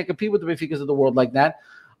that. We can't compete with the Benficas of the world like that.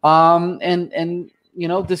 And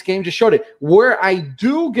this game just showed it. Where I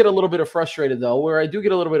do get a little bit frustrated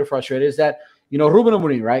is that, Ruben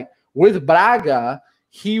Amorim, right? With Braga,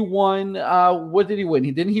 he won, what did he win?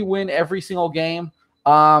 Didn't he win every single game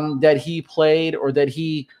that he played or that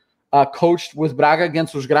he coached with Braga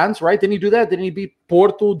against os grandes, right? Didn't he do that? Didn't he beat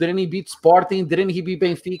Porto? Didn't he beat Sporting? Didn't he beat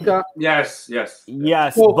Benfica? Yes.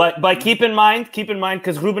 So, but keep in mind,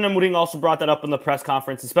 because Ruben Amorim also brought that up in the press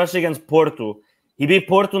conference, especially against Porto. He beat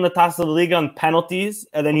Porto in the Taça da Liga on penalties,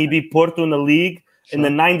 and then he beat Porto in the league in the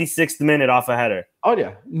 96th minute off a header. Oh,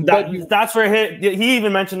 yeah. That's where he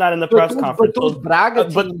even mentioned that in the press conference. But those Braga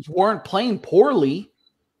teams weren't playing poorly.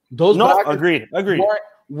 Agreed.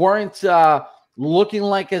 Weren't looking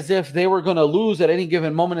like as if they were going to lose at any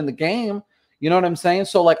given moment in the game. You know what I'm saying?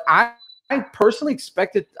 So, like, I personally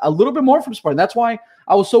expected a little bit more from Sporting. That's why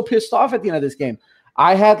I was so pissed off at the end of this game.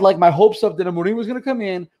 I had, like, my hopes of that Amorim was going to come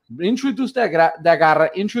in, introduce that garra,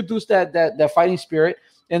 introduce that fighting spirit,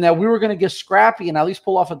 and that we were going to get scrappy and at least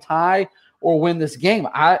pull off a tie or win this game.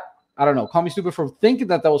 I don't know. Call me stupid for thinking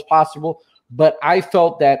that was possible, But I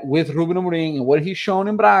felt that with Ruben Amorim and what he's shown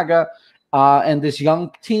in Braga and this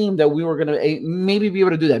young team that we were going to maybe be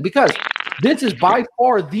able to do that. Because this is by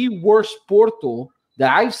far the worst Porto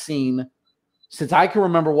that I've seen since I can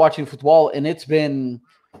remember watching football. And it's been,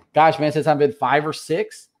 gosh, man, since I've been 5 or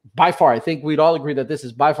 6. By far, I think we'd all agree that this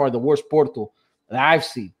is by far the worst Porto that I've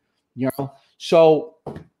seen. So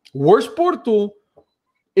worst Porto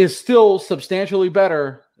is still substantially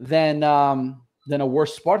better than a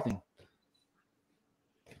worse Sporting.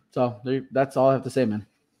 So that's all I have to say, man.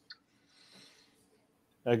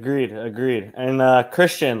 Agreed. And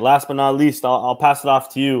Christian, last but not least, I'll pass it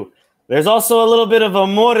off to you. There's also a little bit of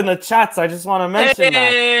amor in the chats. I just want to mention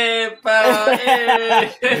that.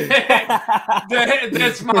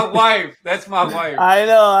 That's my wife. I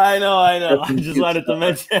know. I just wanted to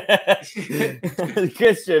mention.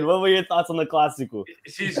 Christian, what were your thoughts on the Clásico?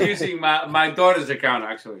 She's using my daughter's account,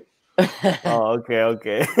 actually. Oh, okay.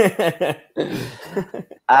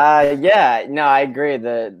 Yeah, no, I agree.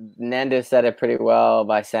 Nando said it pretty well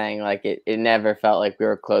by saying like it never felt like we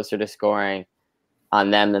were closer to scoring on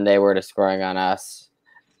them than they were to scoring on us.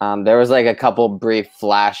 There was like a couple brief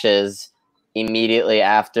flashes immediately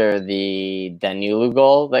after the Danilo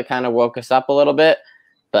goal that kind of woke us up a little bit,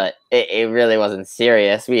 but it really wasn't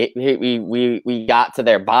serious. We got to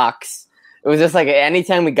their box. It was just like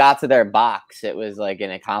anytime we got to their box, it was like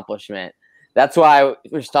an accomplishment. That's why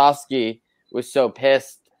Ristovski was so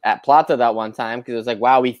pissed at Plata that one time, because it was like,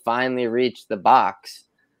 wow, we finally reached the box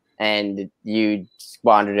and you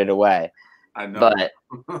squandered it away. I know. But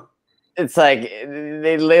it's like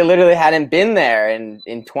they literally hadn't been there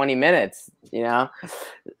in 20 minutes,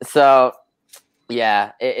 So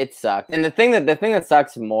yeah, it sucked. And the thing that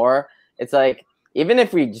sucks more, it's like even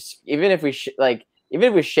if we shithoused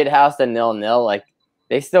a 0-0, like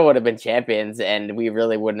they still would have been champions, and we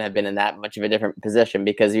really wouldn't have been in that much of a different position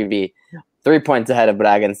because we'd be 3 points ahead of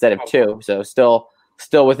Braga instead of 2, so still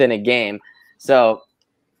within a game. So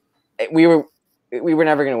we were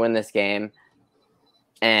never going to win this game.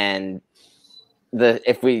 And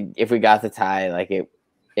if we got the tie, like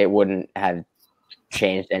it wouldn't have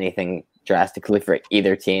changed anything drastically for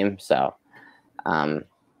either team. So,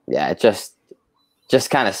 yeah, it just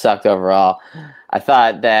kind of sucked overall. I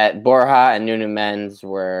thought that Borja and Nuno Mendes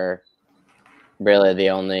were really the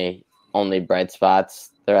only bright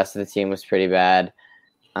spots. The rest of the team was pretty bad,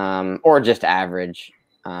 or just average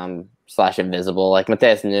 / invisible. Like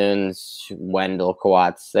Mateus Nunes, Wendell,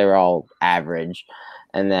 Coates, they were all average.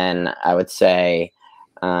 And then I would say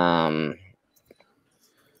Ristovski,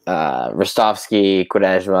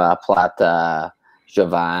 Quaresma, Plata,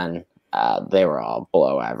 Jovan, they were all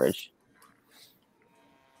below average.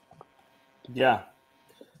 Yeah,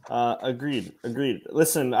 agreed.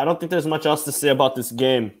 Listen, I don't think there's much else to say about this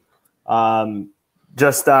game.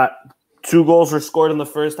 Just that 2 goals were scored in the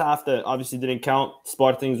first half that obviously didn't count.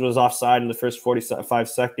 Sporting's was offside in the first 45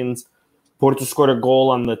 seconds. Porto scored a goal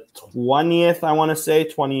on the 20th, I want to say,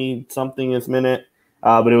 20-somethingth minute,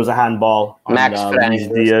 but it was a handball on Luis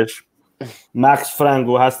Diaz. Max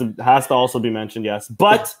Frango has to also be mentioned, yes.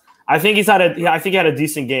 But I think he had a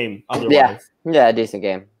decent game otherwise. Yeah, a decent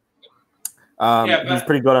game. He's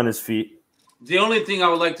pretty good on his feet. The only thing I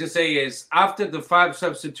would like to say is after the 5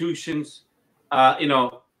 substitutions,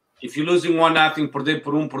 if you're losing 1-0, perder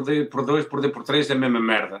por 1, perder por 2, perder por 3, é a mesma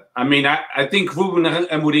merda. I mean, I think Ruben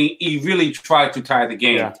Amorim, he really tried to tie the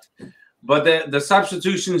game. Yeah. But the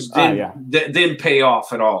substitutions didn't pay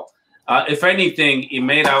off at all. If anything, it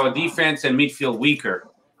made our defense and midfield weaker.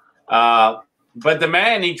 But the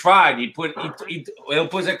man, he tried. Ele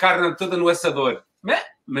pôs a carne toda no assador.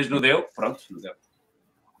 Mas não deu. Pronto, não deu.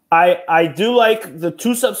 I do like the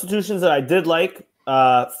 2 substitutions that I did like.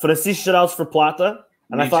 Francisco Geraldes for Plata.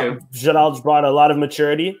 And I thought Geraldes brought a lot of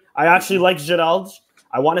maturity. I actually like Geraldes.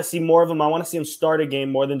 I want to see more of him. I want to see him start a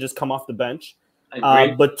game more than just come off the bench.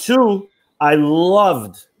 But 2, I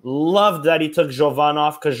loved that he took Jovan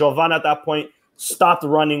off, because Jovan at that point stopped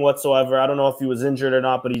running whatsoever. I don't know if he was injured or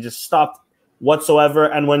not, but he just stopped whatsoever.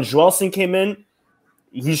 And when Joelson came in,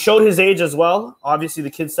 he showed his age as well. Obviously, the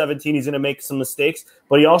kid's 17. He's going to make some mistakes,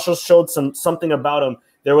 but he also showed something about him.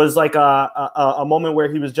 There was like a moment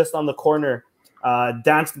where he was just on the corner,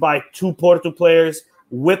 danced by 2 Porto players,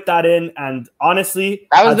 whipped that in, and honestly,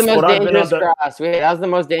 that was the most dangerous cross. That was the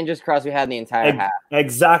most dangerous cross we had in the entire half.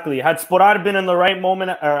 Exactly. Had Sporar been in the right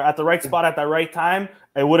moment or at the right spot at the right time,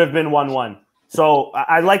 it would have been 1-1. So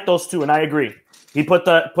I like those 2, and I agree. He put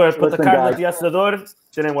the card at the Asador,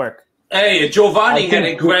 didn't work. Hey, Giovanni had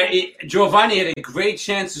a great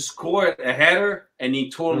chance to score a header, and he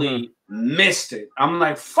totally missed it. I'm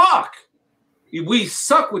like, fuck. We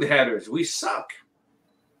suck with headers. We suck.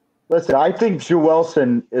 Listen, I think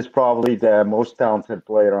Joelson is probably the most talented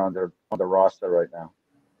player on the roster right now.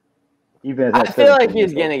 Even I feel like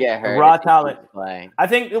he's gonna get hurt. Raw talent. Playing. I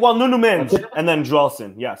think Nuno Mendes and then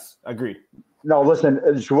Joelson. Yes, agreed. No, listen,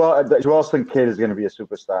 the Joelson kid is going to be a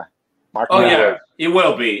superstar. Yeah, he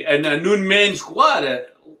will be. And Nuno Mendes,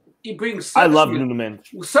 he brings. I love Nuno Mendes.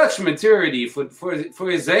 Such maturity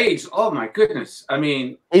for his age. Oh my goodness! I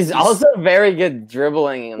mean, he's also very good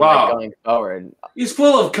dribbling and going forward. He's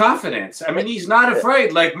full of confidence. I mean, he's not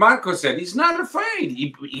afraid. Like Marco said, he's not afraid.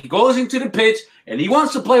 He goes into the pitch and he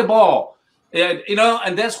wants to play ball. And,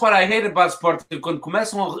 and that's what I hate about Sporting. Quando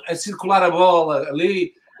começam a circular a bola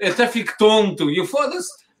ali, eu até fico tonto. E eu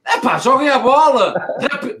foda-se. Joguem a bola.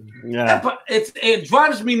 It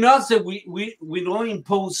drives me nuts that we don't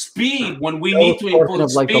impose speed when we need to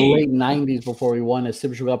impose like speed. The late 90s before we won, é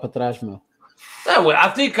sempre jogar para trás, meu. I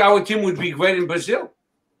think our team would be great in Brazil.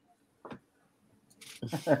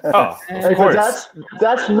 Of course.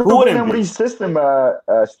 That's Ruben Amorim's system,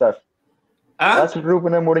 Steph. That's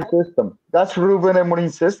Ruben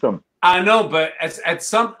Amorim's system. I know, but at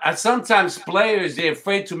sometimes players they're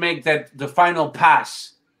afraid to make the final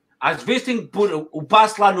pass. Às vezes tem que pôr o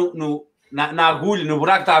passo lá na agulha, no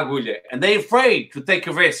buraco da agulha, and they're afraid to take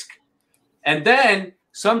a risk. And then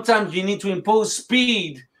sometimes you need to impose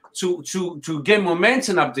speed to get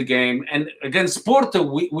momentum of the game. And against Porto,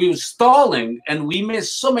 we were stalling and we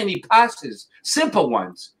missed so many passes, simple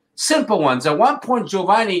ones. At one point,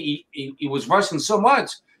 Giovanni he was rushing so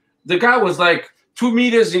much, the guy was like 2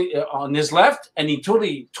 meters on his left, and he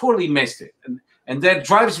totally missed it, and that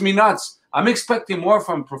drives me nuts. I'm expecting more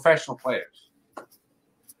from professional players.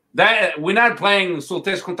 That we're not playing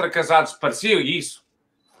solteiros contra casados, parecia isso,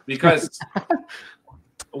 because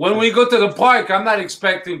when we go to the park, I'm not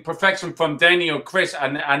expecting perfection from Danny or Chris.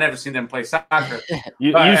 I never seen them play soccer.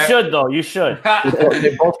 You should though. You should.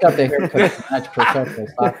 They both got their haircuts to match professional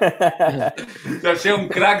soccer. Deve ser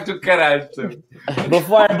craque do caralho.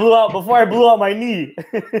 Before I blew out my knee.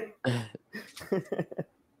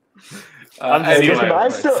 Anyway.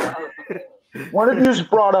 One of you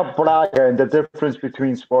brought up Braga and the difference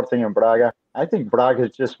between Sporting and Braga. I think Braga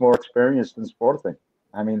is just more experienced than Sporting.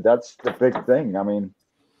 I mean, that's the big thing. I mean,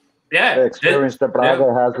 the experience that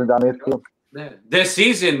Braga has in that midfield. This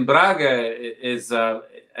season, Braga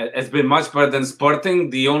has been much better than Sporting.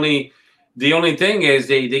 The only thing is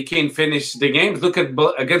they can't finish the games. Look at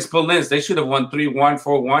against Belenenses. They should have won 3-1,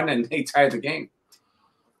 4-1, and they tied the game.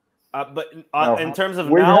 But in terms of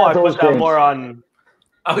now, I put that more on.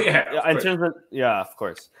 Oh yeah, in terms of of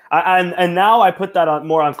course. And now I put that on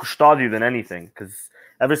more on Custódio than anything, because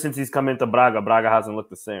ever since he's come into Braga hasn't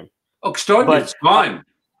looked the same. Oh, Custódio's gone.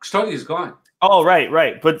 Custódio's gone. Oh,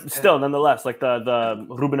 right. But still, nonetheless, like the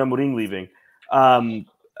Ruben Amorim leaving. I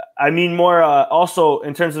mean, more also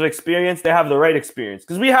in terms of experience, they have the right experience,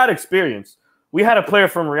 because we had experience. We had a player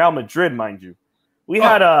from Real Madrid, mind you. We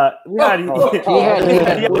had Yannick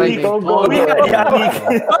Bolasie,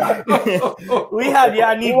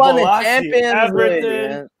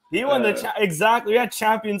 Everton. He won exactly. We had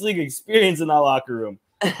Champions League experience in that locker room.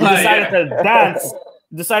 He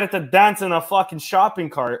decided to dance in a fucking shopping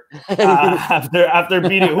cart after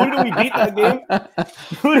beating. Who did we beat that game?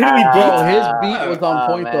 Who did we beat? His beat was on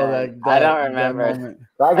point though. I don't remember.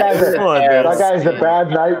 That guy's a bad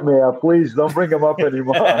nightmare. Please don't bring him up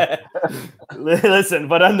anymore. Listen,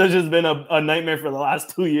 Baranda's just been a nightmare for the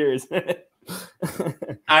last 2 years.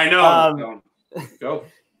 I know. Go.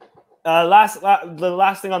 The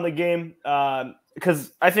last thing on the game,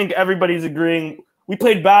 because I think everybody's agreeing. We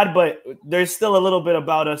played bad, but there's still a little bit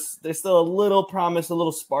about us. There's still a little promise, a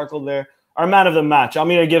little sparkle there. Our man of the match. I'm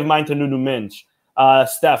going to give mine to Nuno Mendes.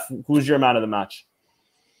 Steph, who's your man of the match?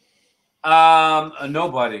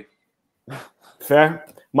 Nobody. Fair.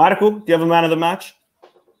 Marco, do you have a man of the match?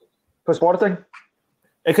 For Sporting?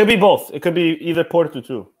 It could be both. It could be either Porto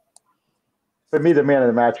too. For me, the man of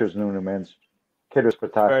the match was Nuno Mendes. Kid was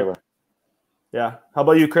spectacular. Right. Yeah. How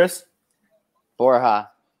about you, Chris? Borja.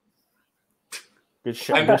 Good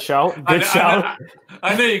shout. Good shout.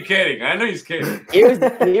 I know you're kidding. I know he's kidding. He was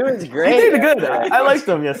great. He did good. I liked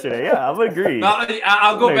him yesterday. Yeah, I would agree. No,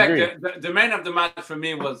 I'll go back. The man of the match for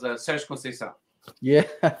me was Serge Conceição. Yeah.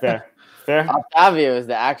 Fair. Octavio is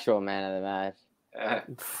the actual man of the match.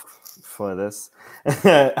 For this.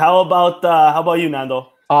 How about you,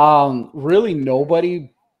 Nando? Really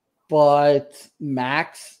nobody, but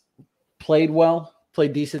Max played well,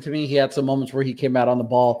 played decent to me. He had some moments where he came out on the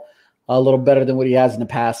ball a little better than what he has in the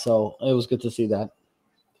past, so it was good to see that.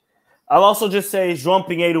 I'll also just say João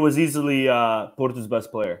Pinheiro was easily Porto's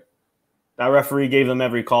best player. That referee gave them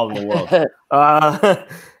every call in the world.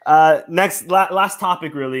 Last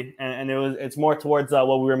topic, really, and it's more towards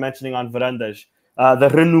what we were mentioning on Varandas. The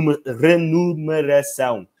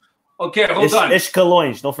renumeração. Okay, hold on.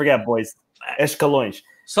 Escalões. Don't forget, boys. Escalões.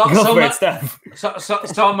 Só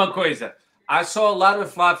uma coisa. I saw a lot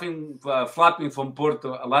of flopping from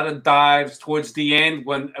Porto, a lot of dives towards the end.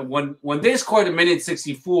 When they scored a minute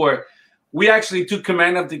 64, we actually took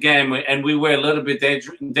command of the game and we were a little bit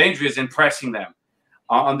dangerous in pressing them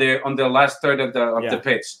on their last third of the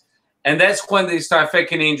pitch. And that's when they start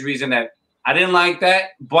faking injuries and that. I didn't like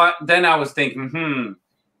that, but then I was thinking,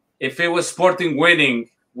 if it was Sporting winning,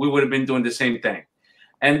 we would have been doing the same thing.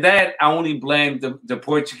 And that I only blame the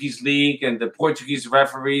Portuguese league and the Portuguese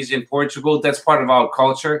referees in Portugal. That's part of our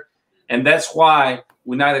culture. And that's why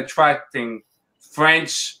we're not attracting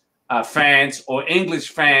French fans or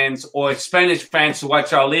English fans or Spanish fans to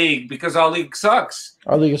watch our league because our league sucks.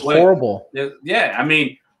 Our league is horrible. Yeah, I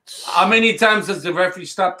mean, how many times does the referee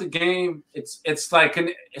stop the game? It's like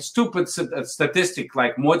a stupid statistic,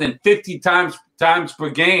 like more than 50 times per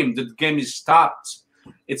game the game is stopped.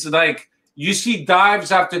 It's like you see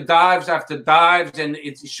dives after dives after dives, and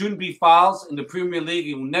it shouldn't be fouls in the Premier League.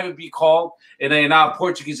 It will never be called, and in our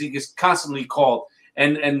Portuguese league is constantly called.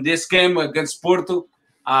 And this game against Porto,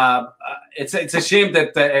 it's a shame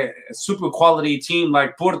that a super quality team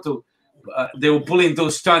like Porto, they were pulling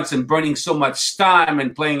those stunts and burning so much time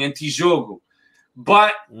and playing anti-jogo.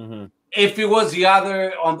 But if it was the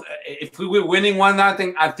other, if we were winning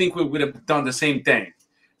 1-0, I think we would have done the same thing.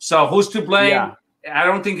 So who's to blame? Yeah. I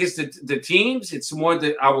don't think it's the teams. It's more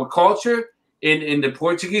our culture in the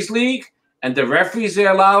Portuguese league and the referees, they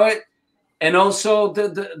allow it. And also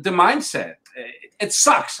the mindset. It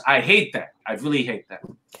sucks. I hate that. I really hate that.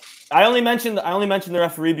 I only mentioned the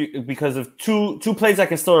referee because of two plays I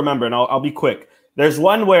can still remember, and I'll be quick. There's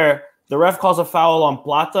one where the ref calls a foul on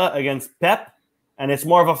Plata against Pep, and it's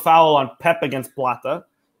more of a foul on Pep against Plata.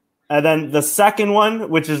 And then the second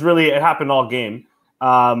one, which is really, it happened all game,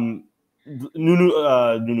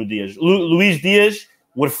 Luis Diaz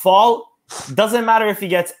would fall. Doesn't matter if he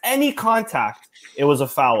gets any contact. It was a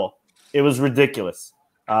foul. It was ridiculous.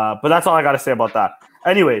 But that's all I got to say about that.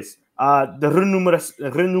 Anyways, the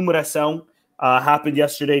renumeração happened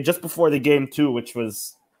yesterday, just before the game too, which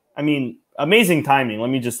was, I mean, amazing timing. Let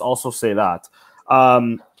me just also say that.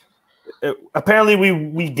 Apparently,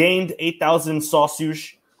 we gained 8,000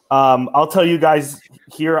 sócios. I'll tell you guys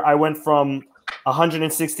here, I went from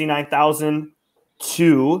 169,000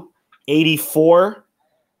 to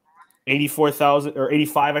 84,000 or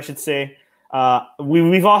 85, I should say.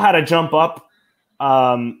 We've all had a jump up.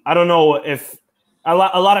 I don't know if a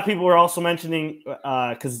lot of people were also mentioning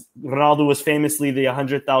because Ronaldo was famously the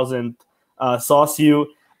 100,000 sócio.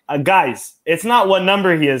 Guys, it's not what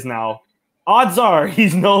number he is now. Odds are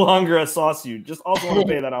he's no longer a sócio. Just also want to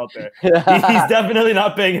pay that out there. He's definitely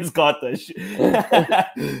not paying his cotas.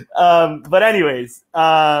 But anyways,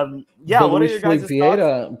 yeah. What are your guys'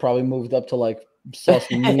 thoughts? Probably moved up to like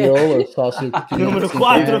sócio mil or sócio número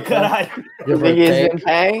 4, caralho.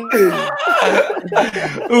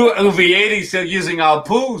 O Vieira still using our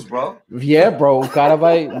pools, bro. Yeah, bro. O cara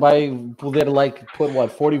vai poder like put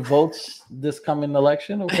what 40 votes this coming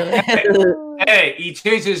election. Okay. Hey, he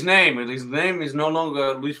changed his name. His name is no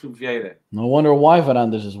longer Luis Vieira. No wonder why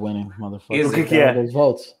Varandas is winning, motherfucker. Those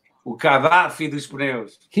votes. O Gaddafi dos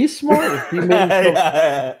pneus. He's smart. He made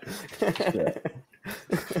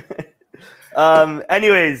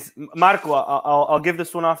Anyways, Marco, I'll give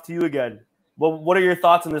this one off to you again. What are your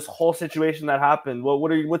thoughts on this whole situation that happened?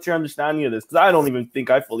 What's your understanding of this? Because I don't even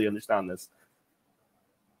think I fully understand this.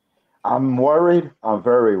 I'm worried. I'm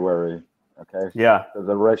very worried. Okay. Yeah. The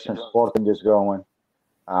direction Sporting is going.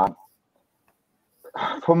 From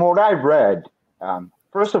what I've read,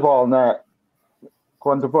 first of all,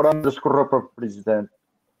 quando Varandas correu para president,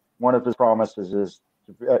 one of his promises is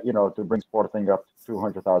to bring Sporting up to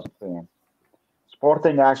 200,000 fans.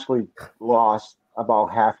 Sporting actually lost about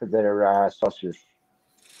half of their sócios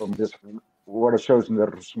from this. What it shows in the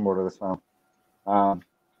resumeração.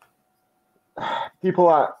 People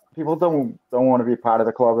don't want to be part of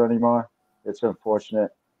the club anymore. It's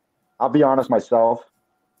unfortunate. I'll be honest myself.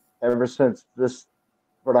 Ever since this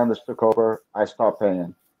Varandas took over, I stopped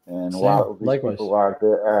paying. And while these people are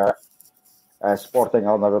Sporting,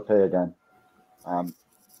 I'll never pay again.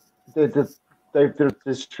 They've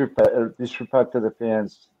disrespect to the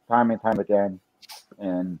fans time and time again,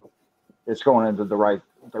 and it's going into the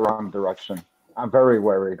wrong direction. I'm very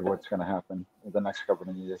worried what's going to happen in the next couple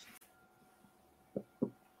of years.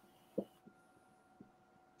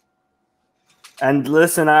 And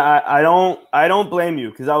listen, I don't blame you,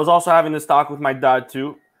 because I was also having this talk with my dad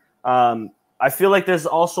too. I feel like there's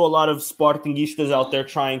also a lot of Sportingistas out there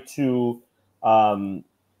trying to, and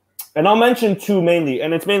I'll mention two mainly,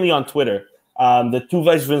 and it's mainly on Twitter. The Tu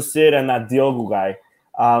vais vencer and that Diogo guy,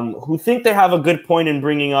 who think they have a good point in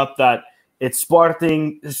bringing up that it's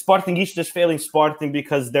Sportingistas failing Sporting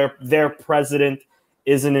because their president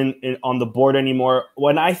isn't on the board anymore.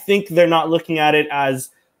 When I think they're not looking at it as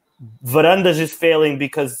Varandas is failing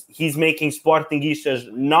because he's making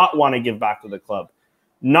Sportingistas not want to give back to the club,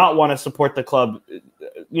 not want to support the club,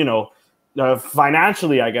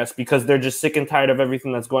 financially, I guess, because they're just sick and tired of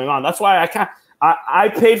everything that's going on. That's why I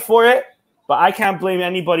paid for it, but I can't blame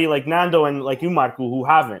anybody like Nando and like you, Marco, who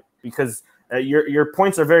haven't, because your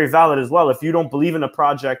points are very valid as well. If you don't believe in a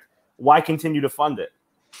project, why continue to fund it?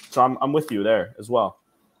 So I'm with you there as well.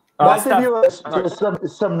 I'll give you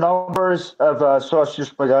some numbers of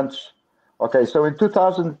sócios pagantes. Okay, so in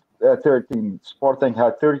 2013, Sporting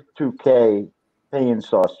had 32K paying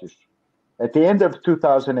sócios. At the end of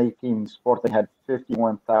 2018, Sporting had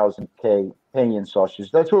 51,000K paying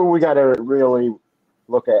sócios. That's where we got to really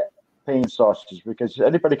look at paying sócios, because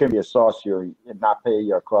anybody can be a sócio and not pay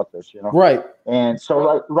your quotas, Right. And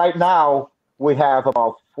so right now we have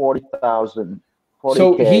about 40K.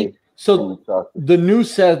 So the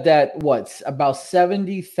news said that about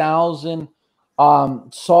 70,000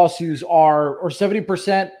 sócios are, or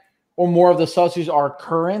 70% or more of the sócios are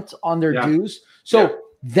current on their dues. So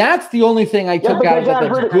that's the only thing I took out of it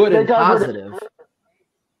that's good and positive.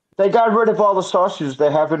 They got rid of all the sócios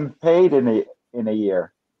they haven't paid in a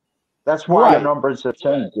year. That's why the numbers have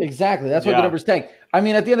changed. Exactly. That's why the numbers tank. I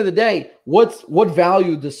mean, at the end of the day, what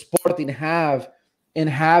value does Sporting have in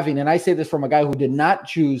having, and I say this from a guy who did not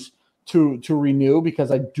choose to renew,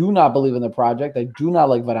 because I do not believe in the project. I do not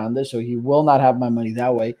like Varandas, so he will not have my money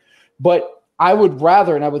that way. But I would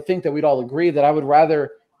rather, and I would think that we'd all agree, that I would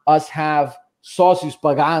rather us have sócios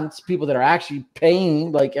pagantes, people that are actually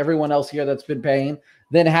paying, like everyone else here that's been paying,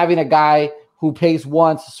 than having a guy who pays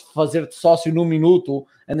once, fazer sócio no minuto,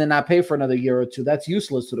 and then not pay for another year or two. That's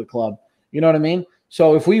useless to the club. You know what I mean?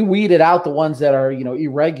 So if we weeded out the ones that are,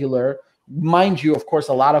 irregular, mind you, of course,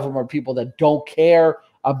 a lot of them are people that don't care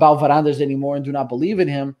about Varandas anymore and do not believe in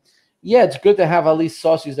him. Yeah, it's good to have at least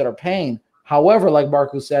sócios that are paying. However, like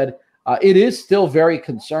Marco said, it is still very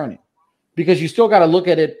concerning, because you still got to look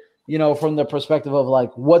at it, from the perspective of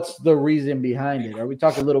like, what's the reason behind it? Are we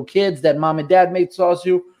talking little kids that mom and dad made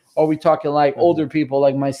sócio? Or are we talking like older people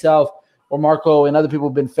like myself or Marco and other people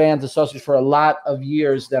who've been fans of sócios for a lot of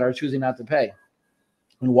years that are choosing not to pay?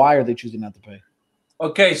 And why are they choosing not to pay?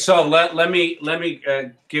 Okay, so let me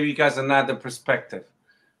give you guys another perspective.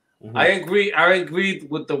 Mm-hmm. I agree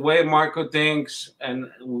with the way Marco thinks and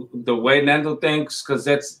the way Nando thinks, because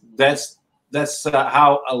that's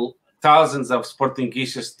how thousands of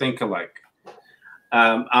Sportingistas think alike.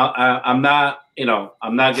 I'm not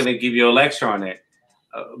going to give you a lecture on it,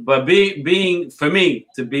 but being for me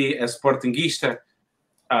to be a Sportingista,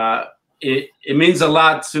 it means a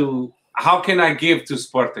lot to how can I give to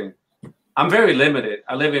Sporting. I'm very limited.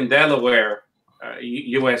 I live in Delaware,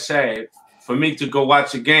 USA. For me to go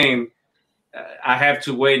watch a game, I have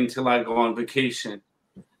to wait until I go on vacation,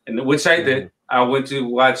 and which I did. I went to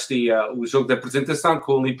watch the jogo da apresentação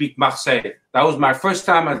com Olympique Marseille. That was my first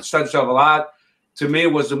time at Stade Alvalade. To me,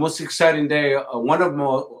 it was the most exciting day. One of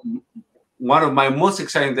my most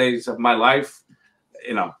exciting days of my life.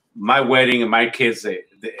 My wedding and my kids.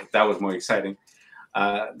 That was more exciting.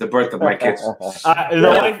 The birth of my kids.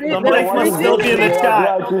 The mic must still be in the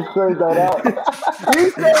chat. You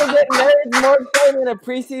say get married more exciting than a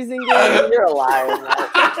preseason game? You're a liar.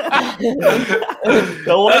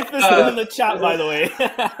 The wife is still in the chat, by the way.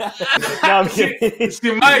 No, I'm kidding.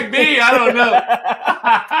 She might be. I don't know.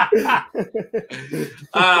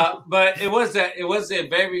 But it was a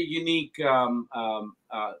very unique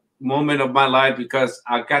moment of my life, because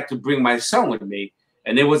I got to bring my son with me.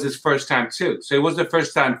 And it was his first time too. So it was the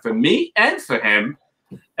first time for me and for him.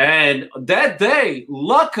 And that day,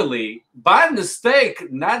 luckily, by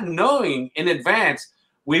mistake, not knowing in advance,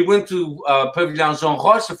 we went to Pavilion Jean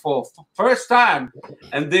Rocha for first time,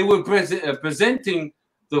 and they were presenting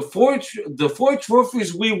the four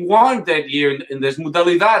trophies we won that year in this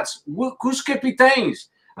modalidades. Cus capitains.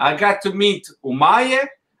 I got to meet o Maia.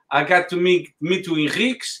 I got to meet o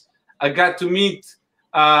Henriques. I got to meet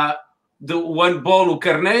the one Bolo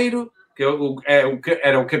Carneiro, que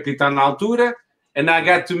era o capitão na altura, and I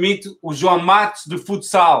got to meet o João Matos de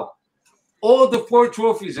futsal. All the four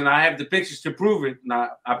trophies, and I have the pictures to prove it.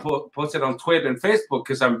 Now, I posted on Twitter and Facebook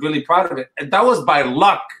because I'm really proud of it. And that was by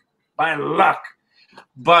luck.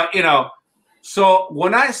 But, So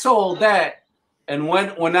when I saw that, and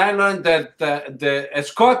when I learned that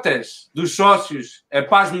as cotas dos sócios é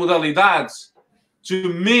para as modalidades,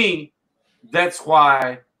 to me, that's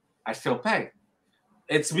why I still pay.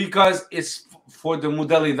 It's because it's for the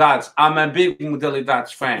modalidades. I'm a big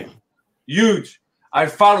modalidades fan. Huge. I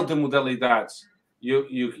follow the modalidades.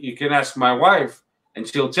 You can ask my wife, and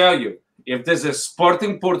she'll tell you. If there's a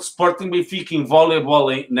Sporting Porto, Sporting Benfica in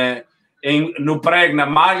volleyball no prego, na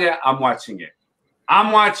malha, I'm watching it.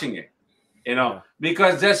 I'm watching it,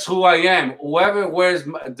 because that's who I am. Whoever wears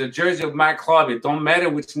the jersey of my club, it don't matter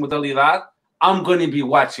which modalidade, I'm going to be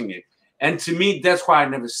watching it. And to me, that's why I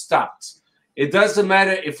never stopped. It doesn't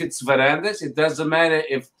matter if it's Varandas. It doesn't matter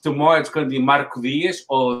if tomorrow it's going to be Marco Dias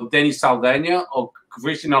or Denis Saldanha or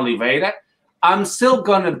Christian Oliveira. I'm still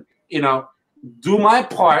going to, do my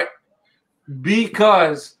part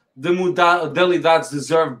because the modalidades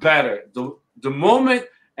deserve better. The moment,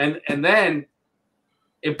 and then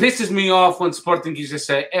it pisses me off when Sporting just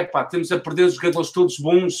say, "Epá, temos a perder os jogadores todos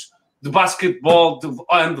bons de basquetebol, de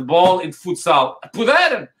handball e de futsal."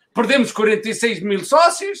 Perdemos 46 mil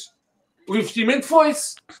sócios. O investimento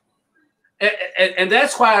foi-se. And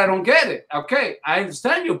that's why I don't get it. Okay, I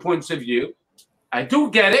understand your points of view. I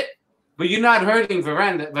do get it, but you're not hurting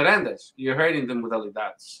Varandas. You're hurting the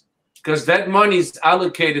modalidades. Because that money is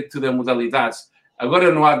allocated to the modalidades.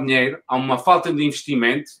 Agora não há dinheiro, há uma falta de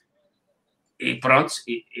investimento. E pronto,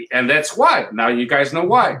 and that's why. Now you guys know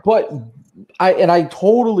why. But I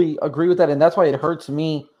totally agree with that, and that's why it hurts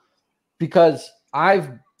me, because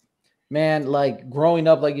growing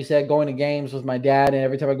up, like you said, going to games with my dad, and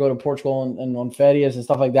every time I go to Portugal and on ferias and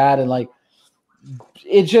stuff like that, and like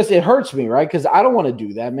it hurts me, right? Because I don't want to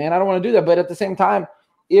do that, man. I don't want to do that. But at the same time,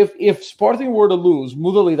 if Sporting were to lose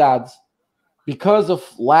modalidades because of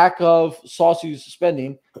lack of sócios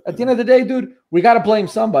spending, at the end of the day, dude, we got to blame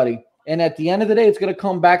somebody. And at the end of the day, it's going to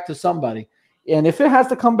come back to somebody. And if it has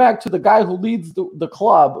to come back to the guy who leads the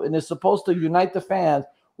club and is supposed to unite the fans,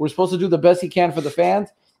 we're supposed to do the best he can for the fans.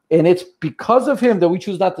 And it's because of him that we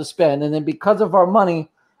choose not to spend. And then because of our money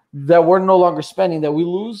that we're no longer spending, that we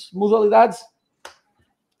lose modalidades.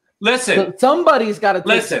 Listen. So somebody's got to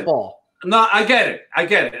take the ball. No, I get it.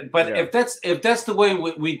 But if that's the way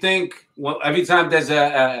we think, well, every time there's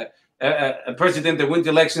a president that wins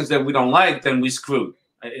elections that we don't like, then we screwed.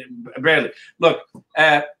 Barely. Look,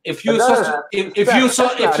 if you we don't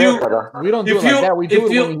do it like that. We do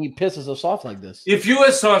it when he pisses us off like this. If you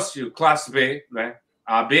é sócio classe B, né?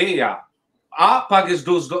 A, B e A. A pagas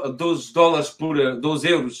 $12 12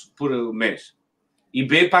 euros por mês. E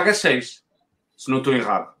B paga 6. Se não estou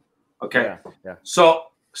errado. Okay? Yeah. So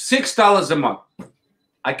 $6 a month.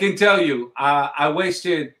 I can tell you, I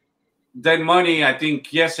wasted that money, I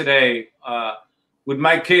think, yesterday with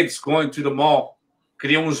my kids going to the mall.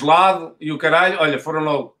 Queriam um gelado e o caralho, olha, foram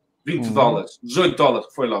logo $20, $18,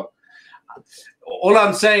 foi logo. All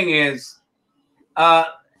I'm saying is, hey,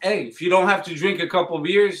 if you don't have to drink a couple of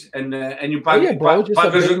beers and you pay, just a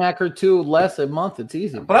Big Mac or two less a month, it's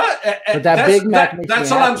easy. But that Big Mac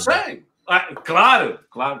that's all I'm saying. Claro,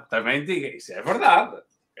 também diga, isso é verdade.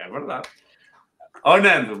 Oh,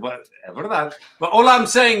 Nando, but é verdade. But all I'm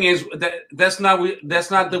saying is that's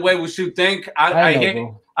not the way we should think. I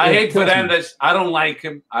hate Varandas. I don't like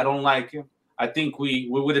him. I think we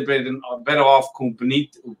would have been better off com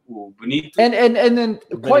Benito. And then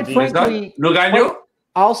quite frankly,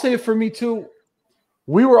 I'll say it for me too.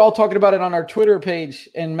 We were all talking about it on our Twitter page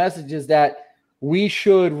and messages that we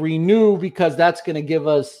should renew because that's going to give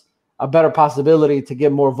us a better possibility to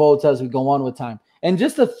get more votes as we go on with time. And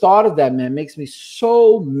just the thought of that, man, makes me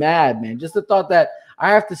so mad, man. Just the thought that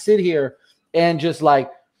I have to sit here and just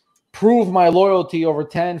like prove my loyalty over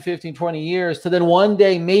 10, 15, 20 years to then one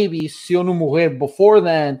day maybe, se eu não morrer before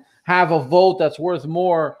then, have a vote that's worth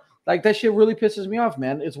more. Like that shit really pisses me off,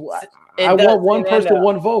 man. I want one person,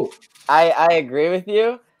 one vote. I agree with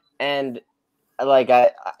you. And like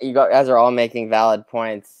you guys are all making valid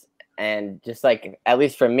points. And just like, at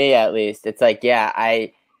least for me, it's like, yeah,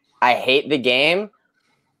 I hate the game.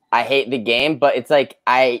 But it's like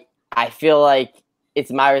I feel like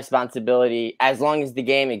it's my responsibility as long as the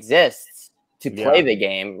game exists to play the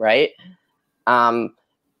game, right? The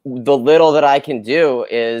little that I can do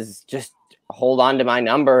is just hold on to my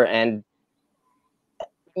number, and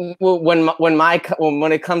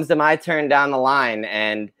when it comes to my turn down the line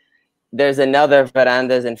and there's another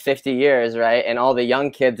Varandas in 50 years, right? And all the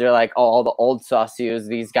young kids are like, oh, all the old socios,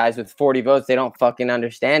 these guys with 40 votes, they don't fucking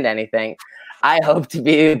understand anything. I hope to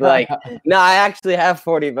be like, no, I actually have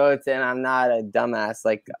 40 votes and I'm not a dumbass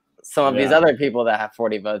like some of these other people that have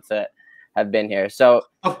 40 votes that have been here. So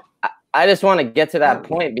I just want to get to that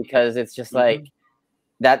point because it's just like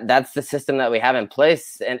that's the system that we have in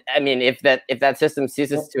place. And I mean, if that system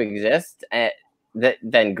ceases to exist,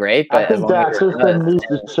 then great. But I think that system needs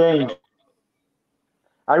to change.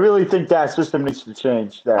 I really think that system needs to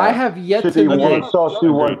change. I have yet to meet one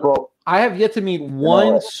socio, one vote. I have yet to meet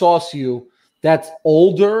one socio that's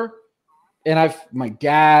older, and my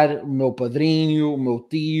dad, meu padrinho, meu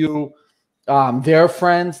tio, their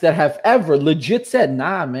friends that have ever legit said,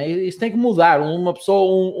 nah, man, eles têm que mudar uma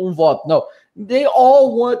pessoa, voto. No, they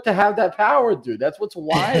all want to have that power, dude. That's what's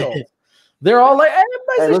wild. They're all like,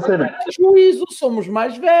 mas listen, juízo, somos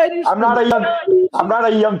mais velhos. I'm not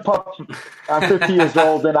a young pup. I'm 50 years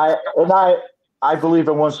old, and I believe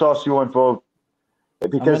in one socio, one vote.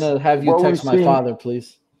 Because I'm gonna have you text my father,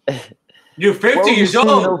 please. You're 50 years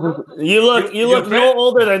old. You look no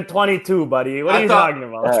older than 22, buddy. What are you talking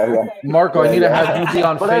about? Marco, I need to have you be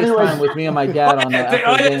on FaceTime with me and my dad on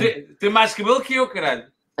that. Tem mais cabelo que eu, caralho.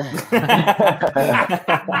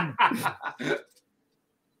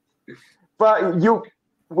 But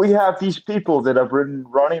we have these people that have been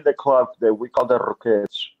running the club that we call the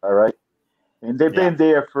Roquettes, all right? And they've been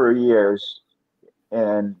there for years.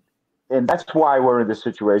 And that's why we're in this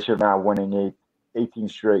situation now, winning 18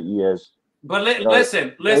 straight years. But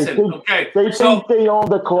listen, okay. They think they own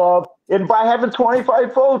the club. And by having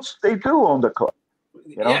 25 votes, they do own the club.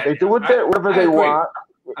 They do whatever they want.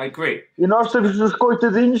 I agree. E nós temos os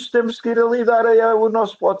coitadinhos, temos que ir ali dar o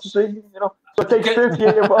nosso voto, assim, So it takes 50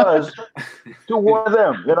 of us to warn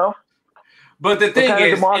them, But the thing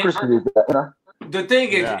is, the thing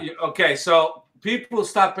is, okay, so people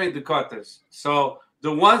stop paying the quotas. So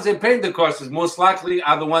the ones that pay the quotas most likely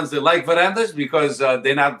are the ones that like Verandas because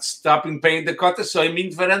they're not stopping paying the quotas. So it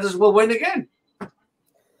means Verandas will win again.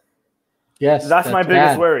 Yes, that's my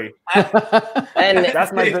biggest worry. And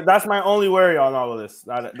that's my only worry on all of this.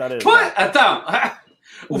 That is. But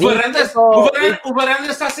o Verandas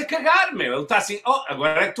está-se a cagar, meu. Ele está assim,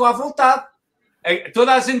 agora é que estou à vontade.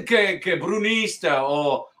 Toda a gente que é brunista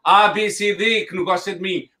ou A, B, C, D, que não gosta de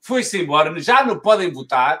mim, foi-se embora, já não podem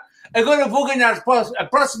votar. Agora vou ganhar as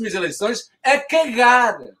próximas eleições a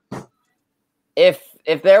cagar. If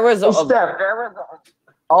there was all the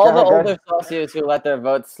older socios who let their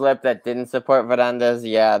votes slip that didn't support Verandas,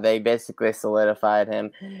 they basically solidified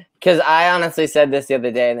him. Because I honestly said this the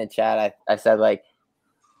other day in the chat. I said, like,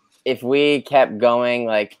 if we kept going,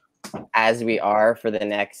 like, as we are for the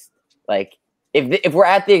next, like, if we're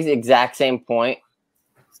at the exact same point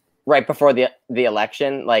right before the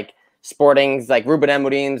election, like, Sporting's, like, Ruben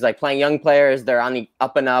Amorim's, like, playing young players, they're on the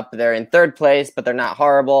up and up. They're in third place, but they're not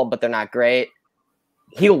horrible, but they're not great.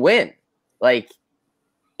 He'll win. Like,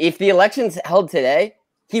 if the election's held today,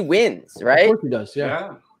 he wins, right? Of course he does,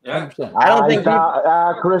 yeah. I don't think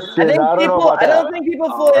Christian. I don't think people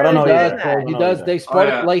fully understand that. He does. They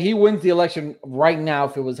like he wins the election right now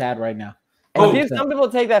if it was had right now. And some people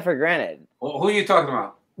take that for granted. Who are you talking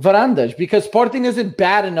about? Verandas, because Sporting isn't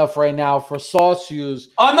bad enough right now for socios.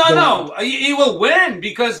 Oh no, he will win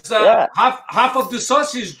because half of the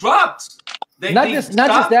socios dropped. Not just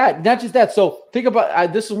that. So think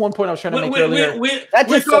about this is one point I was trying to make earlier. That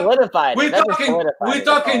just solidified. We're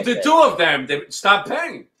talking to two of them. They stop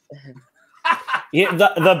paying.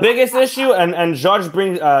 The biggest issue, and George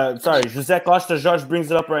brings José Costa George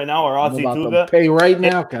brings it up right now, or Ozzy Tuga. Pay right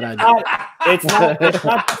now, it's not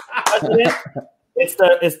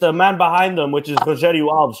it's the man behind them, which is Rogério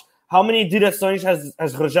Alves. How many direções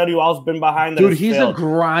has Rogério Alves been behind? Dude, he's a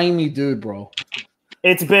grimy dude, bro.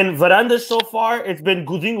 It's been Verandas so far. It's been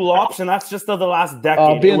Godinho Lopes, and that's just of the last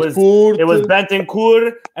decade. It was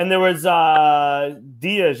Bentancur, and there was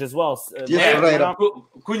Dias as well. Dias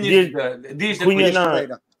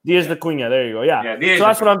de Cunha. There you go. Yeah. So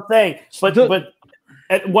that's what I'm saying. But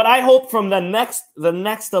what I hope from the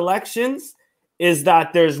next elections is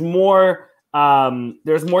that there's more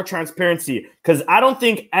transparency, because I don't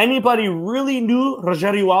think anybody really knew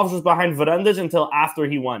Rogério Alves was behind Verandas until after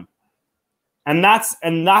he won. And that's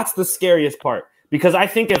the scariest part, because I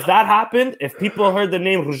think if that happened, if people heard the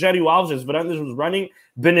name Rogério Alves as Verandas was running,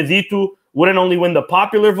 Benedito wouldn't only win the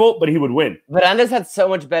popular vote, but he would win. Verandas had so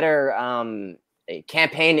much better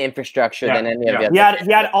campaign infrastructure than any of the others.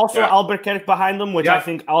 He had also Albuquerque behind him, which I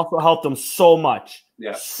think also helped him so much.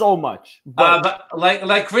 Yeah, so much. But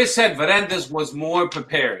like Chris said, Verandas was more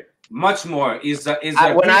prepared. Much more.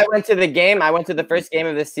 When I went to the game, I went to the first game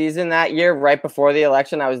of the season that year, right before the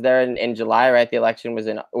election. I was there in July, right? The election was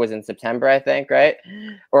in September, I think, right?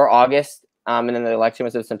 Or August. And then the election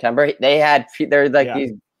was in September. They're like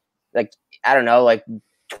these, like, I don't know, like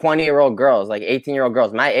 20-year-old girls, like 18-year-old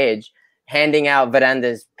girls, my age, handing out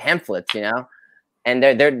Verandas pamphlets, you know? and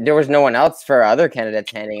there was no one else for other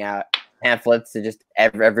candidates handing out pamphlets to just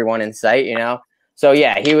everyone in sight, you know. So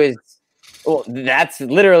yeah, he was. Well, that's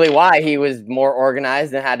literally why he was more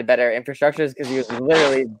organized and had better infrastructures, because he was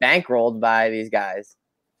literally bankrolled by these guys.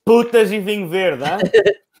 Putas e vinho verde, huh?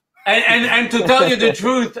 And to tell you the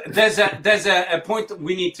truth, there's a point that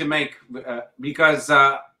we need to make because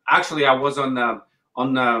actually I was on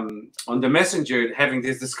the messenger having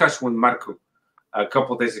this discussion with Marco a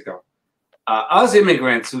couple of days ago. Us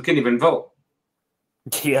immigrants who can't even vote.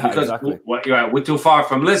 Yeah, because exactly. We're too far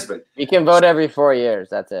from Lisbon. You can vote every 4 years.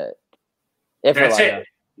 That's it. That's it.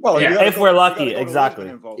 Well, if we're lucky, exactly.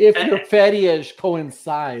 If your férias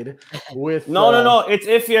coincide with no, it's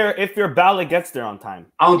if your ballot gets there on time.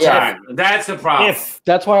 On time. That's the problem.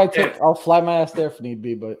 That's why I'll fly my ass there if need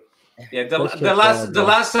be, but yeah, the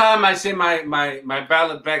last time I sent my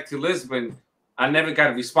ballot back to Lisbon, I never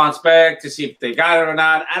got a response back to see if they got it or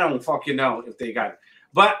not. I don't fucking know if they got it.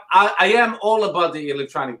 But I am all about the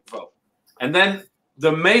electronic vote. And then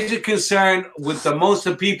the major concern with the most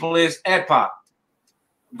of people is EPA.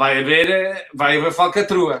 Vai haver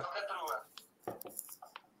falcatrua.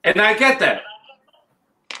 And I get that.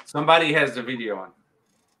 Somebody has the video on.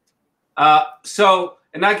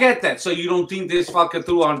 And I get that. So you don't think there's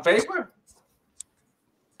falcatrua on paper?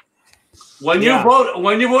 When you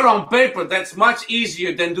vote on paper, that's much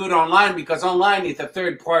easier than do it online, because online is a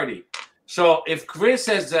third party. So if Chris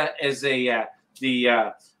has the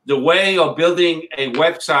way of building a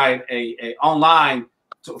website online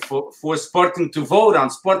for Sporting to vote on,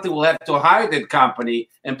 Sporting will have to hire that company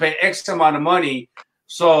and pay X amount of money.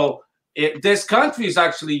 So this country is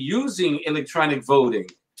actually using electronic voting.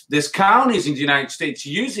 There's counties in the United States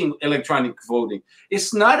using electronic voting.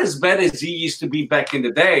 It's not as bad as it used to be back in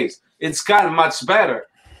the days. It's gotten much better.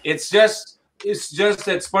 It's just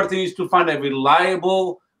that Sporting needs to find a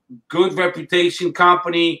reliable, good reputation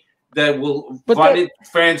company that will run it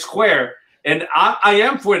fair and square. And I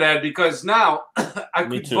am for that, because now I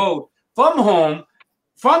could vote from home,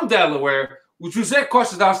 from Delaware. O José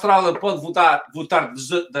Costa da Austrália pode votar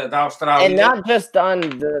da Austrália. And not just on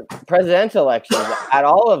the presidential elections, at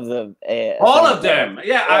all of the... all of them.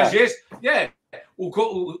 Yeah, às vezes, yeah.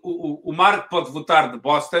 O Marco pode votar de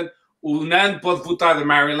Boston, o Nando pode votar de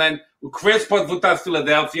Maryland, o Chris pode votar de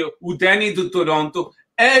Philadelphia, o Danny de Toronto.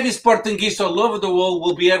 Every Sportingista all over the world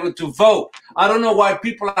will be able to vote. I don't know why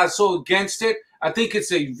people are so against it. I think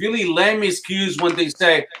it's a really lame excuse when they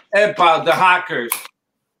say about the hackers.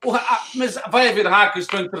 Mas vai haver hackers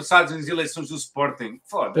que estão interessados nas eleições do Sporting.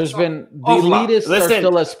 Foda-se. There's been the elitists are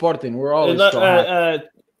still at Sporting. We're always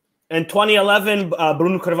in 2011,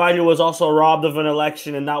 Bruno Carvalho was also robbed of an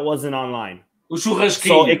election, and that wasn't online. So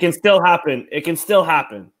it can still happen. It can still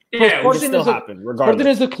happen. Yeah, it can still happen. Regardless, Sporting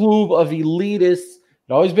is a club of elitists. It's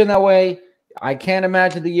always been that way. I can't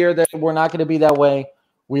imagine the year that we're not going to be that way.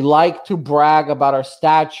 We like to brag about our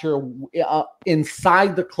stature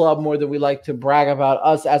inside the club more than we like to brag about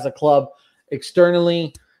us as a club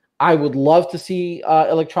externally. I would love to see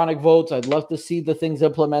electronic votes. I'd love to see the things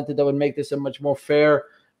implemented that would make this a much more fair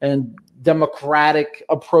and democratic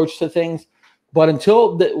approach to things. But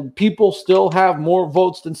until people still have more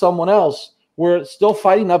votes than someone else, we're still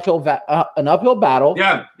fighting an uphill battle.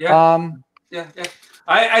 Yeah.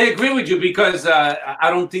 I agree with you, because I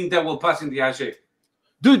don't think that will pass in the AG.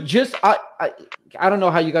 Dude, I don't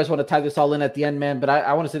know how you guys want to tie this all in at the end, man, but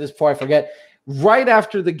I want to say this before I forget. Right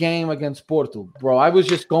after the game against Porto, bro, I was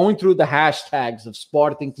just going through the hashtags of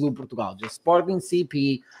Sporting Clube Portugal, just Sporting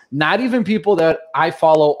CP, not even people that I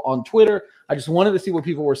follow on Twitter. I just wanted to see what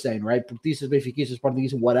people were saying, right? Portistas, Benfiquistas,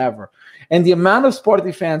 Sportingistas, whatever. And the amount of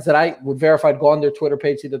Sporting fans that I would verify, I'd go on their Twitter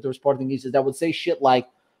page, see that there were Sportingistas that would say shit like,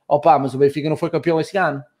 opa, mas o Benfica não foi campeão esse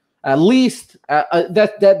ano. At least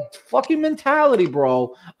that fucking mentality,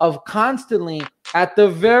 bro, of constantly, at the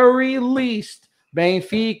very least,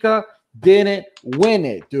 Benfica didn't win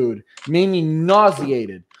it, dude. Made me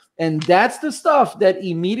nauseated. And that's the stuff that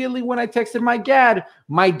immediately when I texted my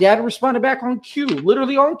dad responded back on cue,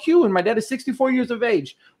 literally on cue. And my dad is 64 years of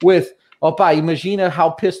age with, opa, imagina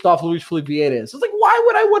how pissed off Luis Felipe Vieira is. It's like, why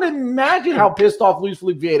would I want to imagine how pissed off Luis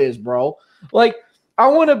Felipe Vieira is, bro? Like, I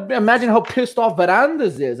want to imagine how pissed off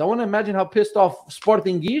Varandas is. I want to imagine how pissed off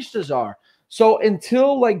Sportingistas are. So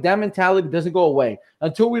until like that mentality doesn't go away,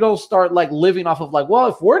 until we don't start like living off of like, well,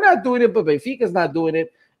 if we're not doing it, but Benfica's not doing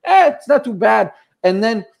it, it's not too bad. And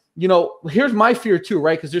then, you know, here's my fear too,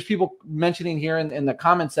 right? Because there's people mentioning here in the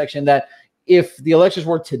comment section that if the elections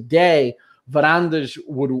were today, Varandas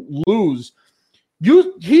would lose.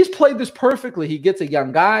 He's played this perfectly. He gets a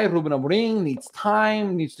young guy, Ruben Amorim, needs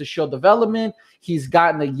time, needs to show development. He's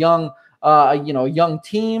gotten a young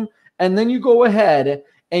team, and then you go ahead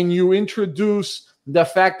and you introduce the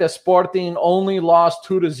fact that Sporting only lost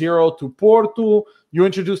 2-0 to Porto. You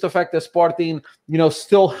introduce the fact that Sporting,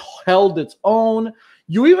 still held its own.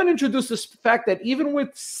 You even introduced the fact that even with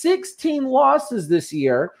 16 losses this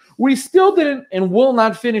year, we still didn't and will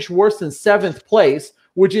not finish worse than 7th place,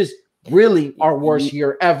 which is really our worst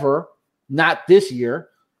year ever, not this year.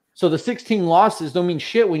 So the 16 losses don't mean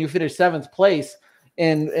shit when you finish 7th place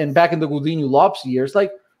and back in the Godinho Lopes years.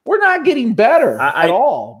 Like, we're not getting better at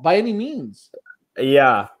all by any means.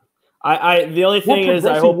 Yeah. The only thing is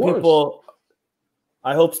I hope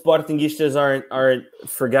Sportingistas aren't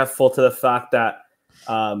forgetful to the fact that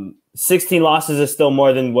 16 losses is still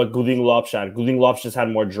more than what Godinho Lopes had. Godinho Lopes just had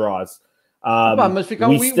more draws. We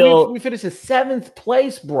finished in 7th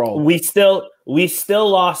place, bro. We still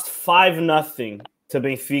lost 5-0 to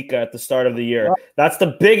Benfica at the start of the year. Yeah. That's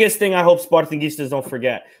the biggest thing I hope Sportingistas don't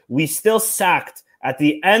forget. We still sacked at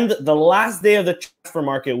the last day of the transfer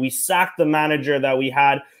market. We sacked the manager that we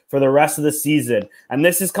had for the rest of the season, and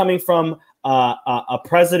this is coming from a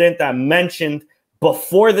president that mentioned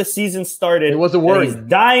before the season started, it wasn't worried. He's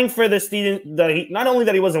dying for the season. Not only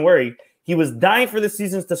that he wasn't worried, he was dying for the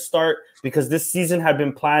seasons to start because this season had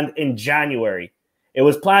been planned in January. It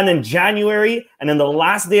was planned in January, and then the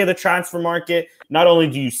last day of the transfer market, not only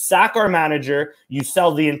do you sack our manager, you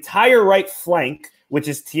sell the entire right flank, which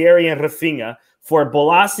is Thierry and Rafinha, for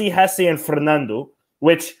Bolasie, Hesse, and Fernando,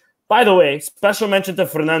 which, by the way, special mention to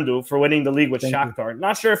Fernando for winning the league with Shakhtar.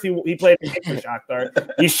 Not sure if he played a game for Shakhtar.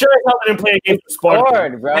 He sure as hell didn't play a game for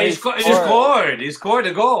Sporting. He scored. He scored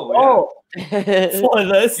a goal. Oh. For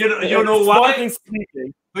this, you know why?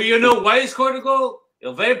 But you know why he scored a goal?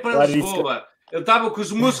 Ele veio para Lisboa. Ele estava com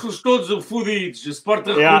os músculos todos fodidos. O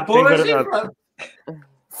Sporting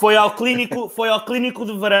foi ao clínico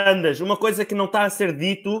de Varandas. Uma coisa que não está a ser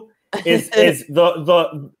dito is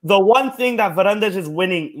the one thing that Varandas is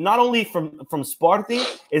winning, not only from Sporting,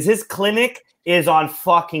 is his clinic is on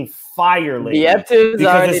fucking fire lately.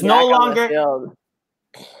 Because it's no longer.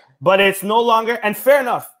 But it's no longer, and fair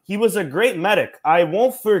enough, he was a great medic. I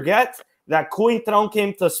won't forget that Coentrão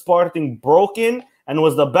came to Sporting broken and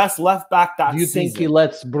was the best left back that season. Do you think he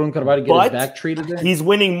lets Bruno Carvalho get his back treated then? He's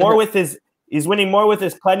winning more with his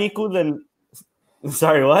Clínico than.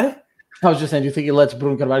 Sorry, what? I was just saying, do you think he lets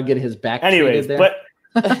Bruno Carvalho get his back treated there?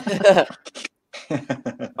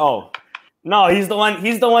 Oh. No, he's the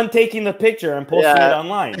one taking the picture and posting it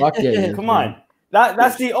online. Come on.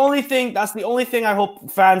 That's the only thing I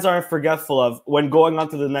hope fans aren't forgetful of when going on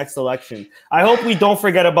to the next election. I hope we don't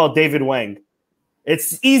forget about David Wang.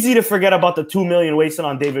 It's easy to forget about the 2 million wasted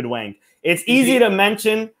on David Wang. It's easy to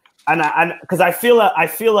mention, and because I feel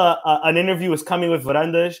an interview is coming with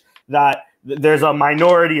Varandas that there's a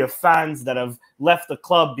minority of fans that have left the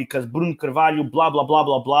club because Bruno Carvalho, blah blah blah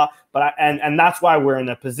blah blah. But and that's why we're in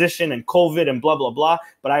a position and COVID and blah blah blah.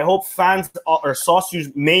 But I hope fans or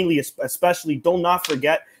sócios mainly, especially, do not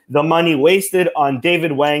forget the money wasted on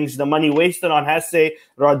David Wangs, the money wasted on Hesse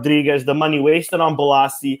Rodriguez, the money wasted on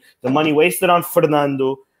Bolasie, the money wasted on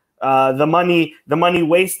Fernando, the money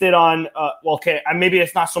wasted on maybe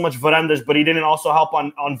it's not so much Varandas, but he didn't also help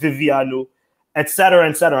on Viviano, etc.,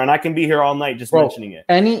 etc. And I can be here all night just mentioning it.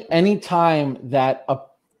 Any time that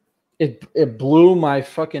it blew my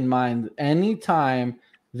fucking mind. Any time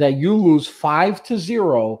that you lose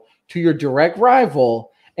 5-0 to your direct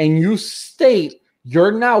rival and you state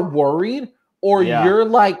you're not worried or you're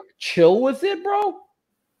like chill with it, bro.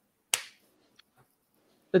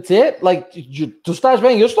 That's it. Like, tu estás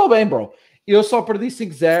bem, eu estou bem, bro. Eu só perdi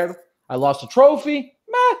 5-0. I lost a trophy.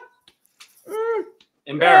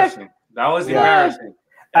 Embarrassing. That was embarrassing.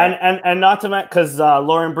 And not to mention, because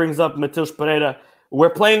Lauren brings up Matheus Pereira,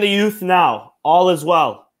 we're playing the youth now. All is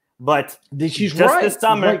well. But this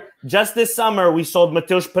summer, we sold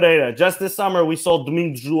Matheus Pereira. Just this summer, we sold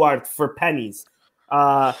Domingos Duarte for pennies.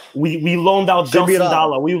 We loaned out Gelson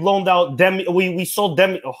Dalla. We loaned out Demi. We sold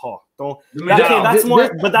Demi.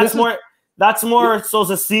 That's more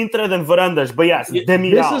Sousa Sintra than Varandas. But yes,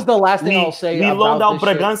 Demi. This is the last thing I'll say. We loaned out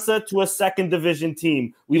Bragança to a second division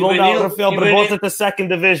team. We loaned out Rafael Barbosa to second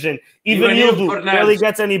division. Even Yildu barely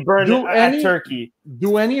gets any burn at Turkey.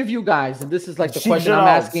 Do any of you guys, and this is like the question I'm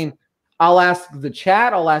asking, I'll ask the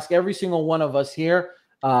chat, I'll ask every single one of us here,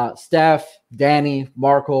 Steph, Danny,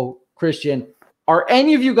 Marco, Christian, are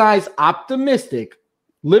any of you guys optimistic?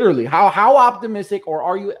 Literally, how optimistic, or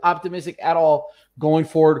are you optimistic at all going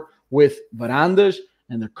forward with Varandas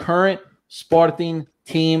and the current Sporting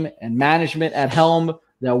team and management at helm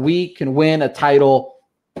that we can win a title?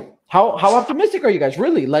 How optimistic are you guys?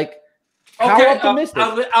 Really? Like, How optimistic?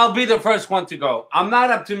 I'll be the first one to go. I'm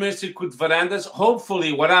not optimistic with Varandas.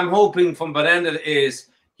 Hopefully, what I'm hoping from Varandas is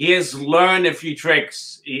he has learned a few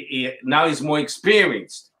tricks. Now he's more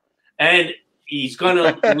experienced, and he's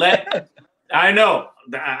gonna let. I know.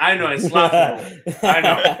 It's laughable.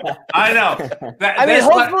 I know.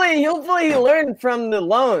 Hopefully he learned from the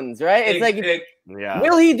loans, right? It's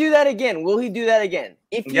will he do that again? Will he do that again?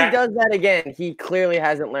 If he does that again, he clearly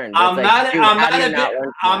hasn't learned. I'm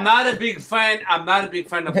not a big fan. I'm not a big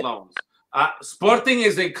fan of loans. Sporting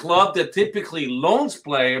is a club that typically loans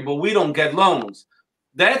player, but we don't get loans.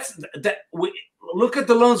 Look at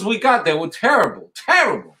the loans we got. They were terrible.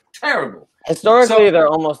 Historically, they're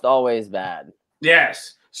almost always bad.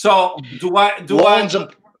 Yes. So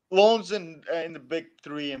loans in the big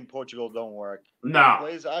three in Portugal don't work. No.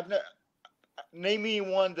 Name me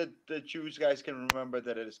one that you guys can remember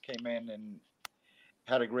that it just came in and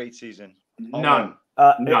had a great season. None.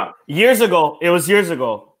 None. Years ago.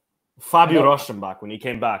 Fabio Rochenbach when he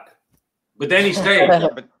came back. But then he stayed.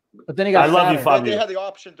 But then he got. I love you, Fabio. They had the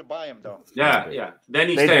option to buy him though. Yeah. Then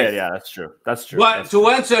he stayed. Did. Yeah, that's true. But to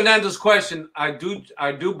answer Hernando's question, I do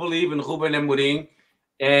believe in Ruben Amorim,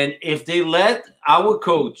 and if they let our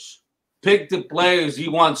coach pick the players he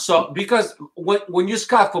wants, because when you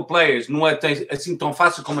scout for players, não é assim tão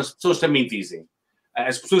fácil como as pessoas também dizem.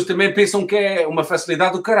 As pessoas também pensam que é uma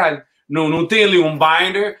facilidade do caralho. Não tem ali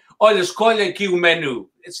binder. Olha, escolhe aqui o menu.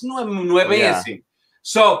 Não é bem assim.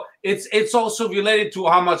 So it's also related to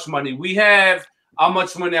how much money we have, how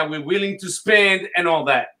much money are we willing to spend, and all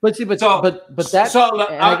that. I'm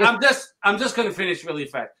just going to finish really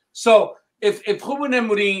fast. So if Ruben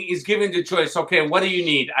Amorim is given the choice, okay, what do you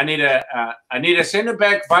need? I need a center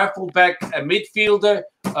back, full back, a midfielder,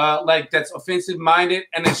 like that's offensive minded,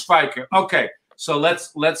 and a striker. Okay, so let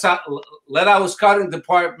our scouting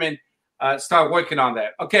department start working on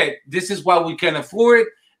that. Okay, this is what we can afford,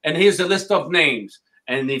 and here's a list of names.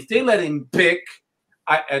 And if they let him pick,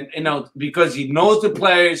 because he knows the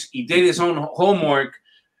players, he did his own homework,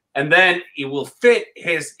 and then it will fit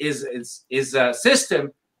his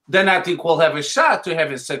system, then I think we'll have a shot to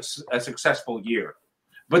have a successful year.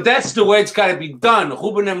 But that's the way it's got to be done.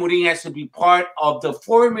 Ruben Amorim has to be part of the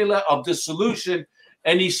formula, of the solution,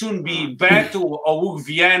 and he shouldn't be back to Aug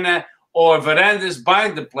Viana or Varandas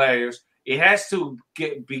buying the players. It has to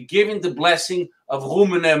be given the blessing of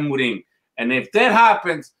Ruben Amorim. And if that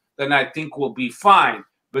happens, then I think we'll be fine.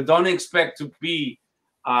 But don't expect to be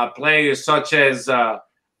players such as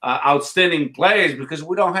outstanding players because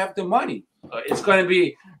we don't have the money. It's going to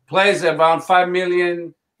be players around 5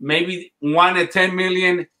 million, maybe 1 or 10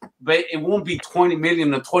 million, but it won't be 20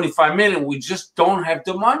 million or 25 million. We just don't have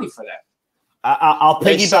the money for that. I'll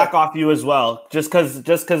piggyback off you as well, just because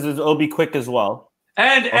it'll be quick as well.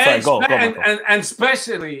 And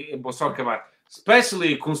especially, we'll talk about.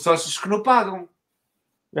 Especially com sócios que não pagam.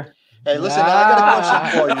 Hey, listen, I got a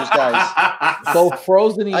question for you guys. So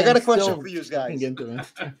frozen. I got a question for you guys.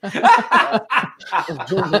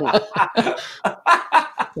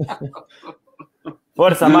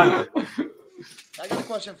 Força, Marco. I got a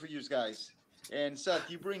question for you guys. And Seth,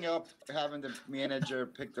 you bring up having the manager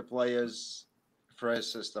pick the players for his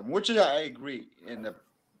system, which I agree. In the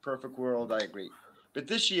perfect world, I agree. But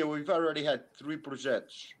this year, we've already had 3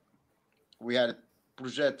 projects. We had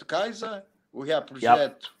Projeto Kaiser, we had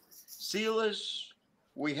Projeto Silas,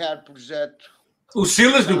 we had Projeto... O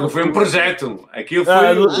Silas nunca foi projeto. Aquilo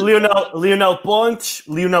foi... Lionel Pontes.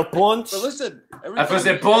 But listen, a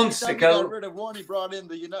fazer pontes. He got rid of one, he brought in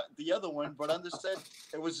the other one, but understand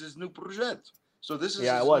it was his new project. So this is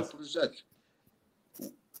his new project.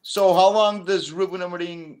 So how long does Ruben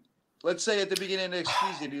Amorim... Let's say at the beginning of next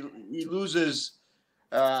season, he loses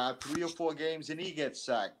 3 or 4 games and he gets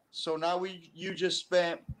sacked. So now you just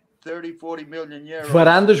spent 30, 40 million euros.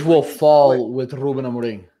 Varandas will fall with Ruben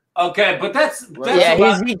Amorim. Okay, but that's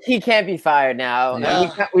he can't be fired now.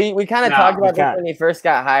 Yeah. We kind of talked about this when he first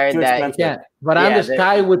got hired. That he can't. Varandas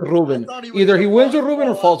tie with Ruben. Either he wins with Ruben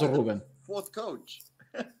or falls with Ruben. 4th coach.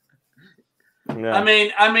 Yeah. I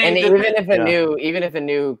mean, and even if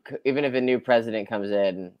a new president comes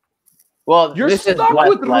in, well, you're stuck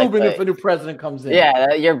with Ruben if a new president comes in.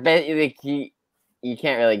 Yeah, you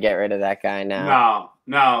can't really get rid of that guy now.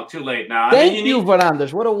 No, too late now. Thank you,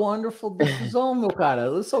 Varandas. What a wonderful zone, cara.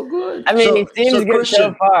 It looks so good. I mean, he seems good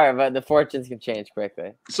so far, but the fortunes can change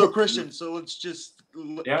quickly. So, Christian, let's just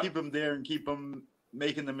keep him there and keep him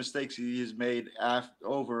making the mistakes he has made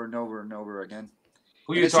over and over and over again.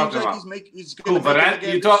 Who are you talking about?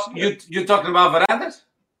 You're talking about Varandas?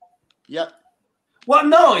 Yep. Well,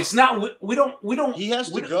 no, it's not. We don't. He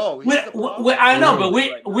has to go. I know, but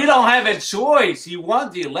we don't have a choice. He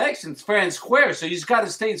won the elections fair and square, so he's got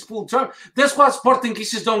to stay his full term. That's why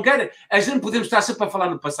Sportingistas don't get it. A gente podemos estar sempre a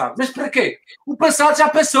falar no passado. Mas para quê? O passado já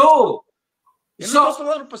passou. Eu não estou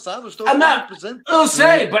falando no passado, estou falando no presente. Eu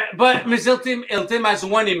sei, mas ele tem mais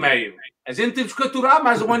 1 ano e meio. A gente temos que aturar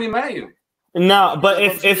mais 1 ano e meio. No, but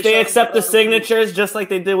if they accept the signatures just like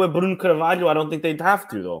they did with Bruno Carvalho, I don't think they'd have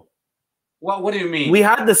to though. What do you mean? We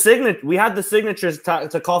had the signatures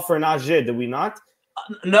to call for an AG, did we not?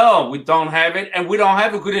 No, we don't have it, and we don't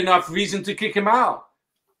have a good enough reason to kick him out.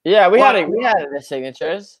 Yeah, we had the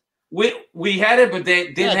signatures. We had it, but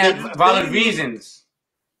they didn't have valid reasons.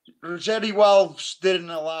 Rogério Alves didn't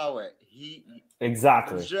allow it.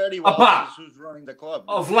 Exactly. Rogério Alves who's running the club.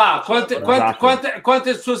 Vlad,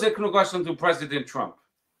 quantas pessoas é que não gostam do President Trump?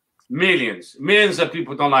 Millions of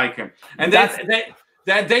people don't like him, and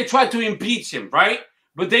they tried to impeach him, right?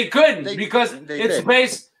 But they couldn't because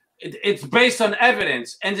it's based on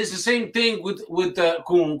evidence, and it's the same thing with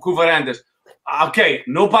Varandas. Okay,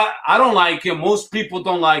 nobody. I don't like him. Most people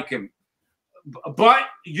don't like him, but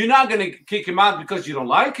you're not going to kick him out because you don't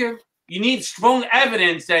like him. You need strong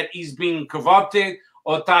evidence that he's being corrupted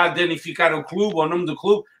or está a danificar o clube or nome do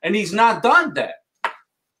clube, and he's not done that.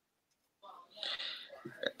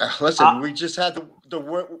 Listen, we just had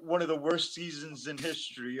one of the worst seasons in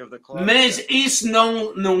history of the club. Mas isso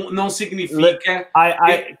não significa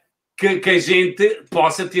que a gente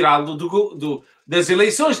possa tirá-lo das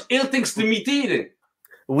eleições. Ele tem que se demitir.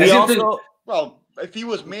 Well, if he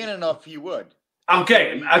was man enough, he would.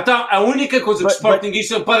 Ok, então a única coisa que os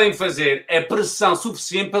Sportingistas podem fazer é pressão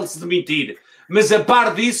suficiente para ele se demitir. Mas a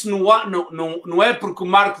par disso, não é porque o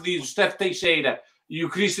Marco diz, o Steph Teixeira e o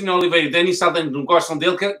Cristiano Oliveira e o Denis Saldanha não gostam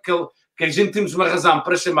dele que a gente temos uma razão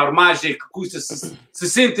para chamar uma AG que custa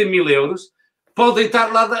 60 mil euros, podem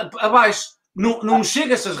estar lá abaixo. Não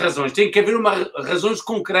chega a essas razões, tem que haver razões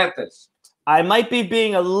concretas. I might be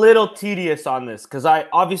being a little tedious on this because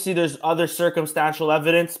obviously there's other circumstantial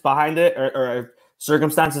evidence behind it or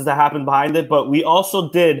circumstances that happened behind it, but we also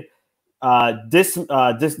did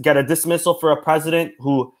get a dismissal for a president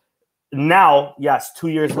who now, yes, 2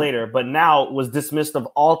 years later, but now was dismissed of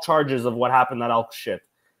all charges of what happened at Elk shit.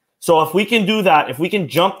 So if we can do that, if we can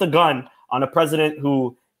jump the gun on a president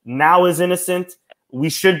who now is innocent, we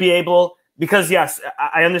should be able, because yes,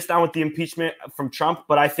 I understand with the impeachment from Trump,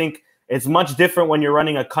 but I think it's much different when you're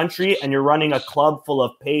running a country and you're running a club full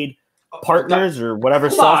of paid partners or whatever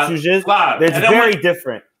sausage is. It's very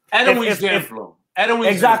different.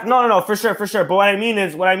 Exactly. No, for sure. But what I mean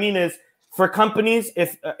is for companies,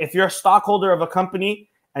 if you're a stockholder of a company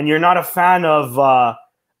and you're not a fan of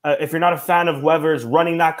whoever's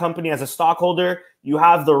running that company as a stockholder, you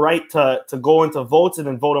have the right to go into votes and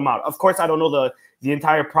then vote them out. Of course, I don't know the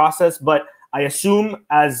entire process, but I assume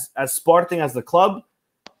as Sporting, as the club,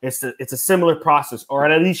 it's a similar process, or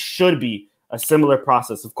at least should be a similar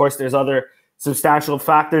process. Of course, there's other substantial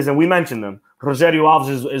factors, and we mentioned them. Rogério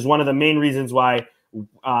Alves is one of the main reasons why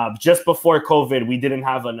just before COVID, we didn't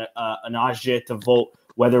have an AG to vote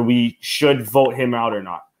whether we should vote him out or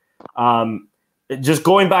not. Just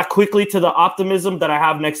going back quickly to the optimism that I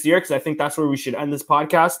have next year, because I think that's where we should end this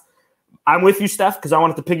podcast. I'm with you, Steph, because I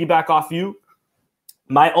wanted to piggyback off you.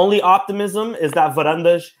 My only optimism is that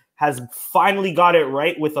Varandas has finally got it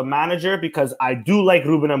right with a manager, because I do like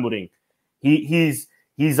Ruben Amorim. He's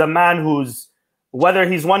a man who's, whether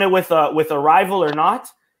he's won it with a rival or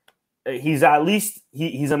not, he's at least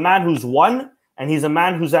he's a man who's won, and he's a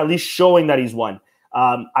man who's at least showing that he's won.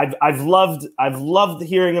 I've loved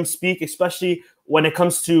hearing him speak, especially when it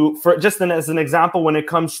comes to, as an example, when it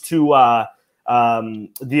comes to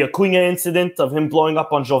the Acuna incident of him blowing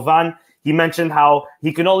up on Jovan. He mentioned how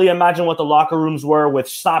he can only imagine what the locker rooms were with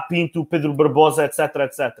Sá Pinto, Pedro Barbosa, etc.,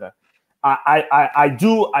 etc. I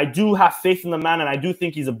do have faith in the man, and I do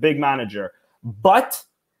think he's a big manager. But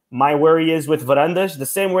my worry is with Varandas, the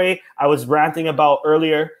same way I was ranting about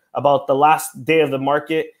earlier about the last day of the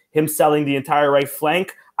market, him selling the entire right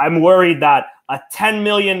flank. I'm worried that a 10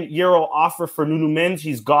 million euro offer for Nuno Mendes,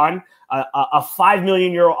 he's gone. A 5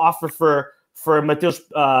 million euro offer for Matheus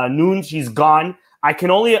Nunes, he's gone. I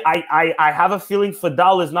have a feeling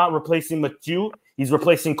Fadal is not replacing Mathieu. He's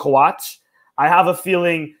replacing Coates. I have a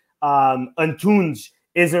feeling Antunes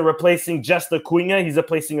isn't replacing just Acuna. He's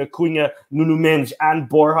replacing Acuna, Nuno Mendes, and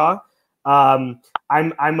Borja.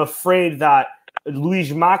 I'm afraid that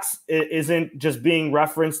Luis Max isn't just being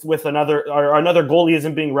referenced with another goalie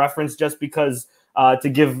isn't being referenced just because to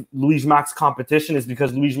give Luis Max competition, is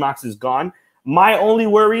because Luis Max is gone. My only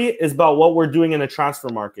worry is about what we're doing in the transfer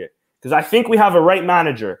market, because I think we have a right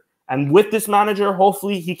manager, And with this manager,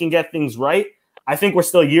 hopefully he can get things right. I think we're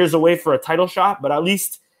still years away for a title shot, but at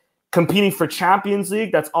least competing for Champions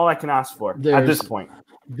League, that's all I can ask for at this point.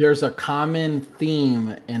 There's a common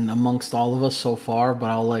theme in amongst all of us so far, but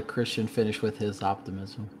I'll let Christian finish with his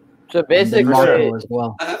optimism. So basically, Marco as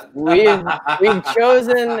well. we've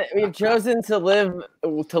chosen to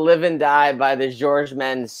live and die by the Georges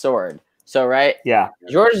Mendes sword. So right, yeah,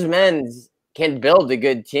 Georges Mendes can build a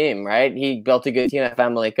good team, right? He built a good team at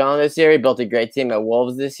Famalicão this year. He built a great team at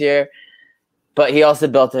Wolves this year, but he also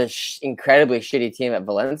built an incredibly shitty team at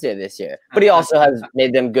Valencia this year. But he also has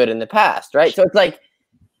made them good in the past, right? So it's like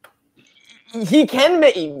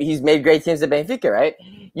he's made great teams at Benfica, right?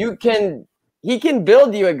 He can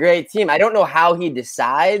build you a great team. I don't know how he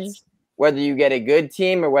decides whether you get a good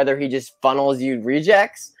team or whether he just funnels you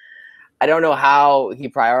rejects. I don't know how he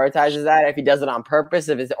prioritizes that. If he does it on purpose,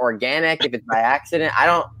 if it's organic, if it's by accident, I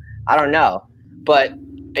don't know. But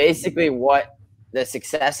basically, what the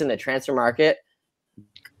success in the transfer market,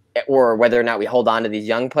 or whether or not we hold on to these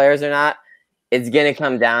young players or not, it's going to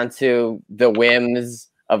come down to the whims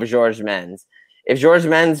of Georges Mendes. If Georges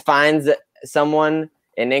Mendes finds someone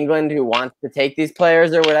in England who wants to take these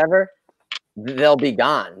players or whatever, they'll be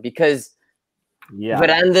gone because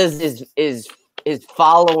Varandas is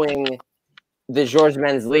following the Georges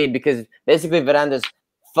Mendes lead, because basically Varandas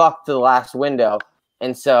fucked the last window,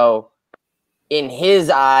 and so in his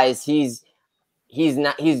eyes he's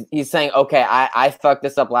saying, okay, I fucked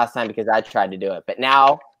this up last time because I tried to do it, but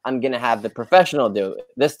now I'm gonna have the professional do it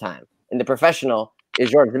this time, and the professional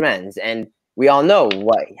is Georges Mendes, and we all know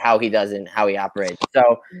how he does and how he operates.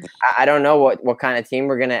 So I don't know what kind of team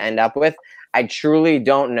we're going to end up with. I truly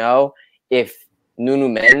don't know if Nuno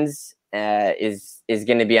Mendes is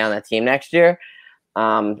going to be on the team next year.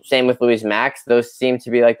 Same with Luis Max. Those seem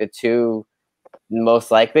to be like the two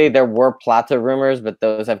most likely. There were Plata rumors, but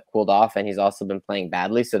those have cooled off, and he's also been playing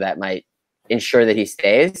badly, so that might ensure that he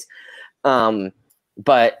stays.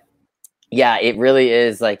 But yeah, it really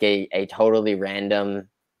is like a totally random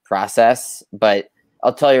process. But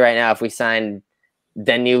I'll tell you right now, if we sign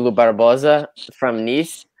Danilo Barbosa from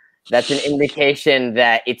Nice, that's an indication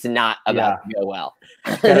that it's not about to go well.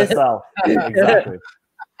 Exactly.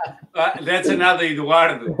 That's another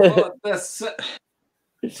Eduardo.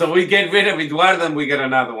 So we get rid of Eduardo and we get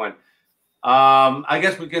another one. I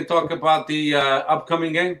guess we can talk about the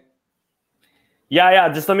upcoming game. Yeah.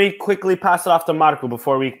 Just let me quickly pass it off to Marco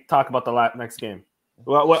before we talk about the next game.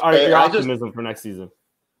 What are your optimism for next season?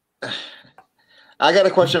 I got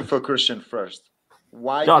a question for Christian first.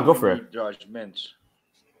 Why do we need Georges Mendes?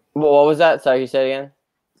 Well, what was that? Sorry, you said again?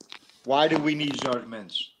 Why do we need Georges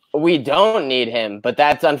Mendes? We don't need him, but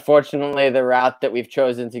that's unfortunately the route that we've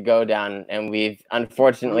chosen to go down, and we've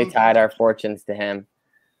unfortunately tied our fortunes to him.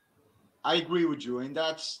 I agree with you, and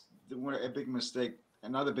that's a big mistake.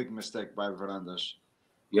 Another big mistake by Varandas.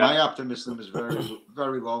 Yeah. My optimism is very,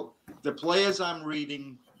 very low. The players I'm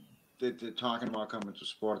reading that they're talking about coming to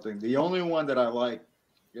Sporting, the only one that I like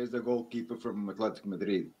is the goalkeeper from Athletic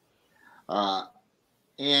Madrid.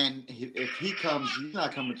 And if he comes, he's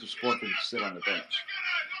not coming to Sporting to sit on the bench.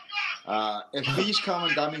 If he's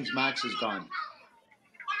coming, that means Max is gone.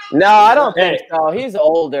 No, I don't think so. He's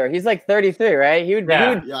older. He's like 33, right? He would be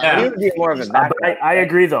more of a backup. I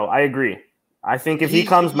agree, though. I agree. I think if he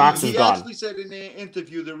comes, Max is gone. He actually said in the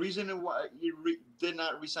interview the reason why he did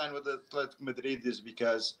not resign with Athletic Madrid is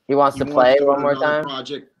because he wants to play one more time.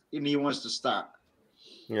 Project, and he wants to stop.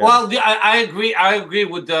 Yeah. Well, I agree. I agree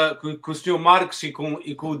with com o Sr. Marcos e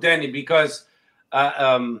com Danny, because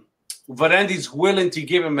Varane is willing to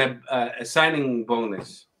give him a signing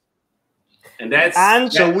bonus,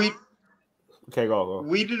 and so we. Okay, go.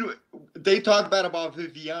 They talk bad about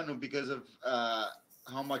Viviano because of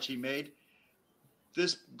how much he made.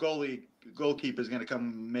 This goalkeeper is going to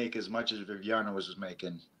come make as much as Viviano was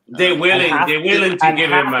making. They're willing to give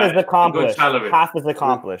him a good salary. Half is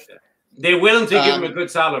accomplished. They're willing to give him a good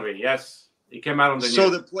salary. Yes, he came out on the news. So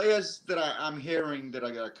the players that I'm hearing that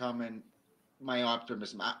are going to come in, my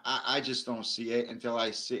optimism, I just don't see it until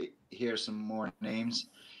I hear some more names,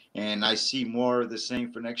 and I see more of the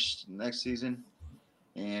same for next season,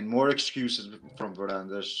 and more excuses from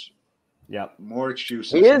Varandas. Yeah, more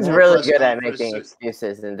excuses. He is really good at making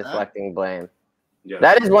excuses and deflecting blame. Yeah.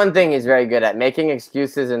 That is one thing he's very good at, making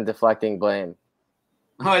excuses and deflecting blame.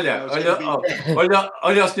 Olha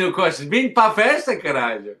o Sr. Costa. Vim para a festa,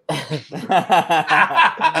 caralho.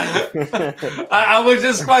 I was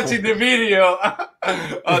just watching the video.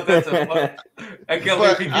 That's a fun.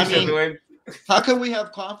 How can we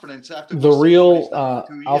have confidence after the real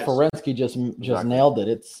Alfarensky just nailed it?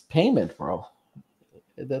 It's payment, bro.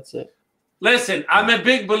 That's it. Listen, I'm a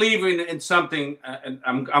big believer in something, and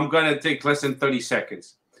I'm gonna take less than 30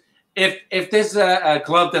 seconds. If there's a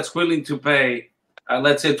club that's willing to pay,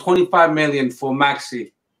 let's say 25 million for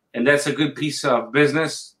Maxi, and that's a good piece of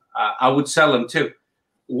business, I would sell him too.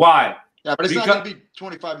 Why? Yeah, but it's not going to be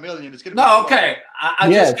 25 million. It's going to be no. Okay, I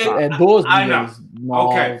know.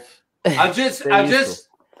 Okay, I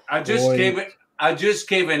just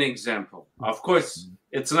gave an example. Of course,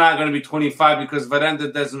 it's not going to be 25 because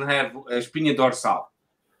Varanda doesn't have espinha dorsal.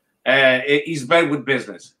 He's bad with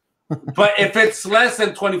business. But if it's less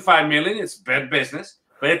than 25 million, it's bad business.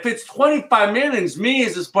 But if it's 25 million, me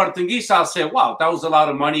as a Sportingista, I'll say, wow, that was a lot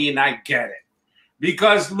of money, and I get it.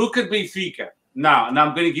 Because look at Benfica. Now, and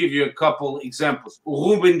I'm going to give you a couple examples.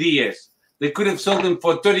 Ruben Diaz, they could have sold him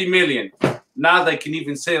for 30 million. Now they can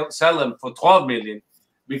even sell him for 12 million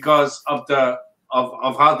because of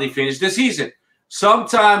how they finished the season.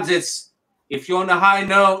 Sometimes it's, if you're on a high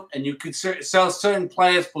note and you could sell certain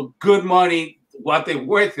players for good money, what they're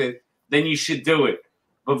worth it, then you should do it.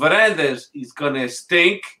 But Varandas is going to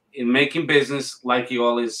stink in making business like he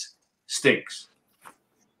always stinks.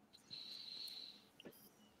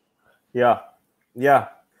 Yeah.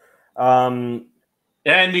 And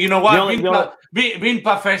you know what? Vim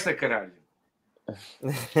pa festa, caralho.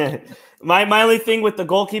 My only thing with the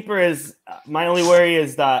goalkeeper is, my only worry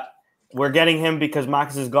is that we're getting him because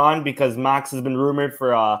Max is gone, because Max has been rumored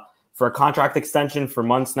for a contract extension for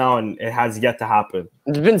months now, and it has yet to happen.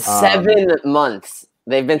 It's been 7 months.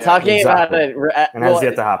 They've been talking about it, and has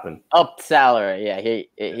yet to happen. Up salary, yeah.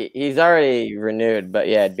 He's already renewed, but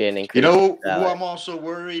yeah, it'd be an increase. You know who I'm also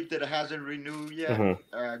worried that it hasn't renewed yet?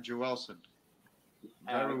 Joelson.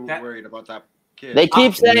 Very worried about that kid. They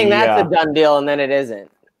keep saying that's a done deal, and then it isn't.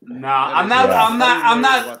 No, I'm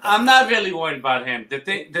not really worried about him. The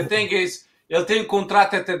thing is, ele tem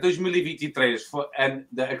contrato até 2023 and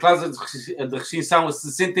a cláusula de rescisão is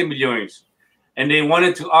 60 milhões. And they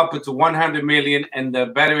wanted to up it to 100 million and the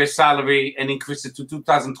better salary and increase it to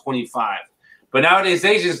 2025. But nowadays,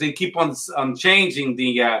 agents, they keep on changing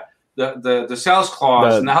the sales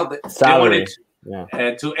clause. Now they want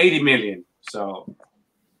it to 80 million. So,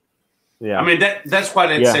 yeah, I mean that's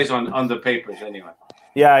what it says on the papers anyway.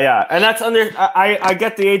 Yeah, and that's I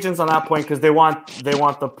get the agents on that point because they want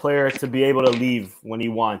the player to be able to leave when he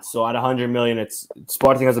wants. So at 100 million,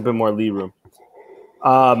 Sporting has a bit more lead room.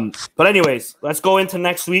 But anyways, let's go into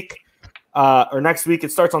next week. Next week,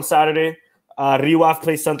 it starts on Saturday. Rio Ave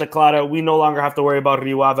plays Santa Clara. We no longer have to worry about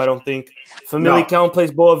Rio Ave, I don't think. Famalicão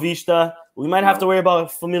plays Boa Vista. We might have to worry about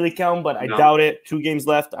Famalicão, but I doubt it. 2 games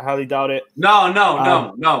left. I highly doubt it.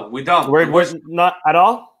 No, we don't. We're not at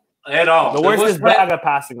all? At all. The worst is Braga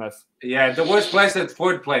passing us. Yeah, the worst place is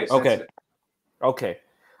 4th place. Okay.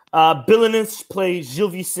 Belenenses play Gil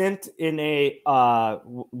Vicente in a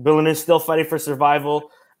Belenenses still fighting for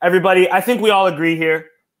survival. Everybody, I think we all agree here.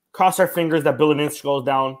 Cross our fingers that Belenenses goes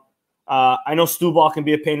down. I know Setúbal can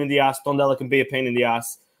be a pain in the ass. Tondela can be a pain in the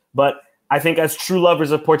ass. But I think as true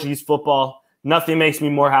lovers of Portuguese football, nothing makes me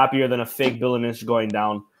more happier than a fake Belenenses going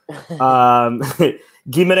down.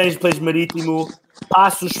 Guimarães plays Marítimo.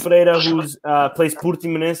 Passos Freire, who plays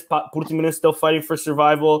Portimonense. Portimonense still fighting for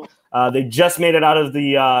survival. They just made it out of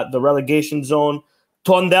the relegation zone.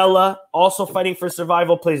 Tondela, also fighting for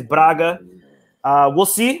survival, plays Braga. We'll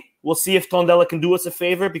see. We'll see if Tondela can do us a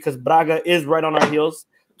favor because Braga is right on our heels,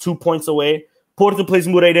 2 points away. Porto plays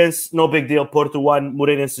Moreirense. No big deal. Porto won.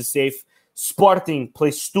 Moreirense is safe. Sporting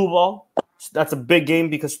plays Setúbal. That's a big game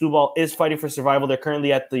because Setúbal is fighting for survival. They're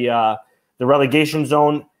currently at the relegation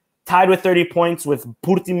zone, tied with 30 points with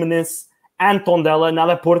Portimonense and Tondela. Now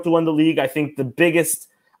that Porto won the league, I think the biggest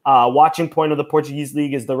watching point of the Portuguese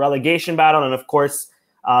league is the relegation battle, and of course,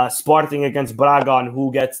 Sporting against Braga on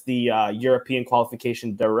who gets the European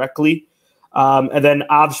qualification directly. And then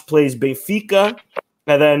Aves plays Benfica.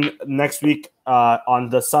 And then next week on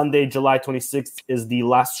the Sunday, July 26th, is the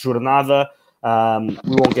last jornada.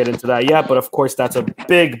 We won't get into that yet, but of course, that's a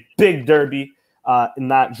big, big derby in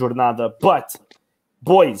that jornada. But,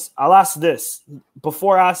 boys, I'll ask this.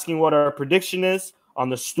 Before asking what our prediction is on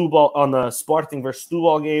the Sporting versus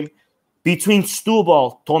Setúbal game, between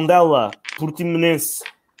Setúbal, Tondela, Portimonense,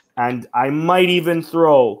 and I might even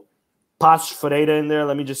throw Passos Ferreira in there.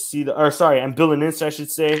 Let me just see and Belenenses, I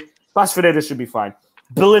should say. Passos Ferreira should be fine.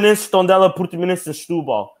 Belenenses, Tondela, Portimonense, and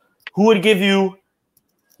Setúbal. Who would give you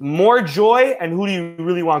more joy, and who do you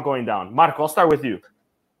really want going down? Marco, I'll start with you.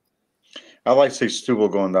 I like to say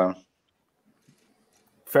Setúbal going down.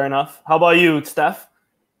 Fair enough. How about you, Steph?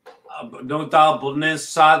 No doubt Belenenses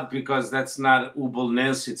sad because that's not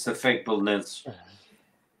Belenenses, it's a fake Belenenses.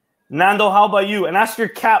 Nando, how about you? And ask your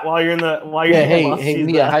cat while you're in the Hey,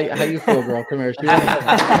 Mia, how you feel, girl? Come here.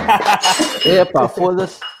 Epa,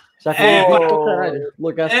 foda-se. Já que caralho.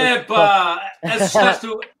 Look, Epa!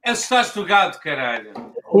 Assustaste o gato,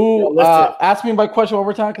 caralho. Who ask me my question one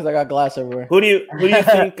more time because I got glass everywhere. Who do you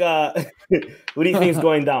think who do you think is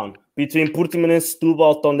going down between Portimonense,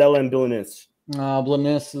 Setúbal, Tondela, and Belenenses?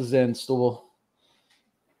 Belenenses and Setúbal.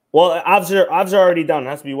 Well, Avs are already down. It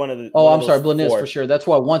has to be one of the. Oh, I'm sorry, Belenenses for sure. That's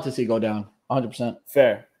who I want to see go down. 100%.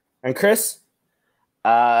 Fair. And Chris?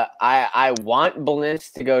 I want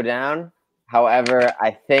Belenenses to go down. However,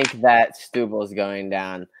 I think that Setúbal is going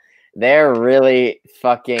down. They're really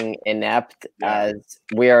fucking inept, as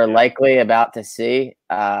we are likely about to see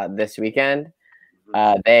this weekend.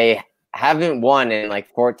 They haven't won in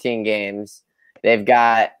like 14 games. They've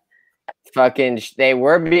got they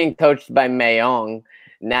were being coached by Mayong.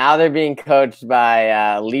 Now they're being coached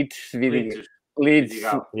by Leeds.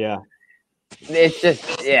 Yeah. It's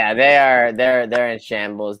just they're in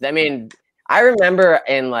shambles. I mean, I remember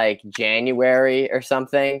in like January or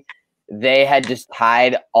something, they had just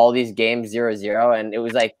tied all these games 0-0, and it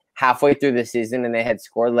was like halfway through the season and they had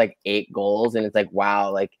scored like 8 goals, and it's like,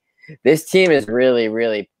 wow, like this team is really,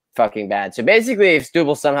 really fucking bad. So basically, if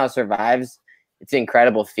Setúbal somehow survives, it's an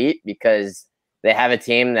incredible feat because they have a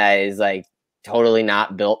team that is like totally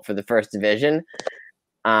not built for the first division.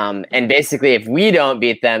 And basically, if we don't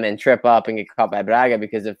beat them and trip up and get caught by Braga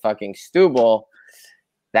because of fucking Setúbal,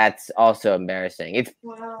 that's also embarrassing. It's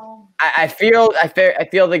I feel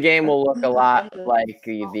the game will look a lot like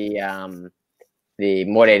the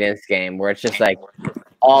Moreirense game, where it's just like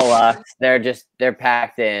all us. They're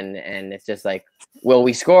packed in, and it's just like, will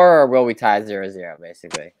we score or will we tie 0-0,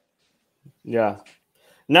 basically. Yeah.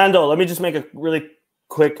 Nando, let me just make a really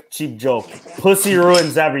quick cheap joke. Pussy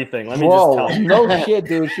ruins everything. Let me just tell you. No shit,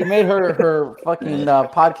 dude. She made her fucking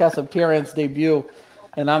podcast appearance debut,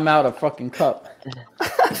 and I'm out of fucking cup.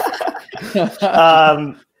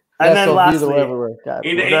 And then lastly,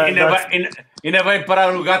 ainda vai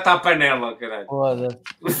parar o gato à panela, caralho.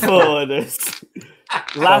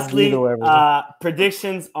 Lastly,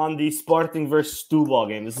 predictions on the Sporting versus Setúbal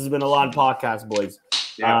game. This has been a long podcast, boys.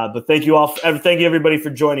 Yeah. But thank you all. Thank you everybody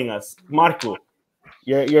for joining us. Marco,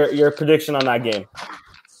 your prediction on that game?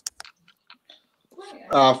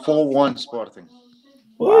 4-1 Sporting.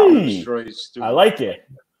 Wow. I like it.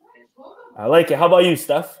 How about you,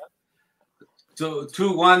 Steph?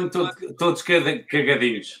 2-1, todos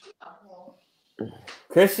cagadinhos.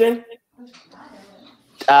 Christian?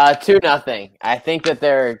 2-0. I think that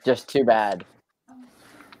they're just too bad.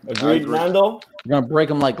 Agreed, Nando? You're going to break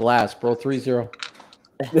them like glass, bro. 3-0.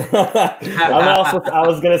 I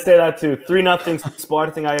was going to say that too. 3-0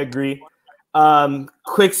 Sporting, I agree.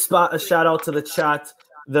 Quick shout out to the chat.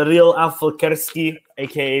 The real Alfalkerski,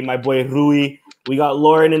 a.k.a. my boy Rui. We got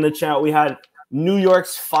Lauren in the chat. We had New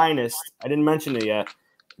York's finest. I didn't mention it yet.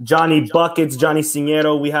 Johnny Buckets, Johnny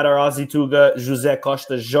Sinero. We had our Aussie Tuga, Jose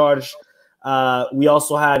Costa Jorge. We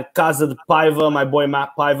also had Casa de Paiva, my boy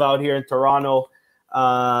Matt Paiva out here in Toronto.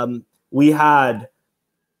 We had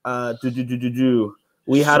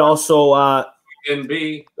We had also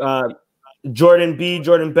Jordan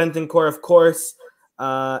Bentoncourt, of course.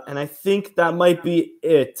 And I think that might be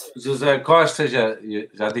it. José Costa, já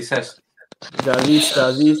disseste. Já disse.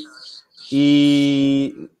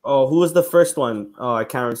 Who was the first one? Oh, I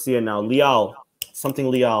can't see it now. Leal. Something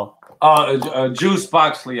Leal. Juice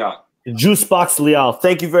Box Leal. Juice Box Leal.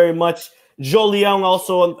 Thank you very much. Joe Leon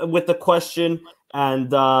also with the question.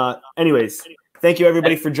 And anyways, thank you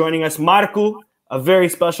everybody for joining us. Marco, a very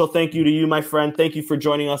special thank you to you, my friend. Thank you for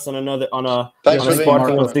joining us on a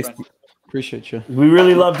Sporting 160. Appreciate you. We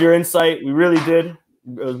really loved your insight. We really did. It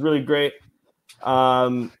was really great.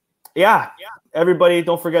 Yeah. Everybody,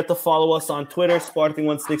 don't forget to follow us on Twitter,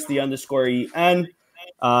 Sporting160_EN.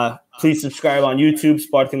 Please subscribe on YouTube,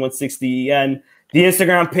 Sporting160EN. The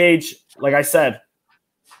Instagram page, like I said,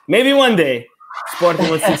 maybe one day,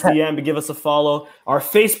 Sporting160EN, but give us a follow. Our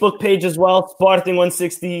Facebook page as well,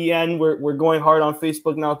 Sporting160EN. We're going hard on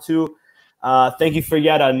Facebook now too. Thank you for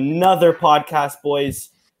yet another podcast,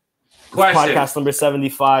 boys. Podcast number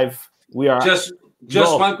 75. We are just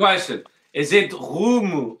one question. Is it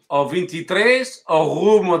rumo ao 23 or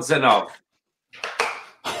rumo ao 19?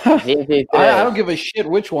 I don't give a shit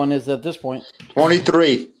which one is at this point.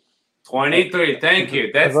 23. 23. Thank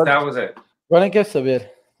you. That was it. Well, I guess a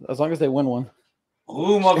bit. As long as they win one.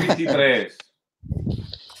 Rumo ao 23.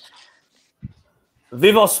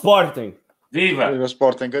 Viva o Sporting. Viva. Viva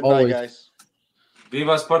Sporting. Good night, guys.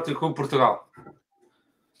 Viva Sporting com Portugal.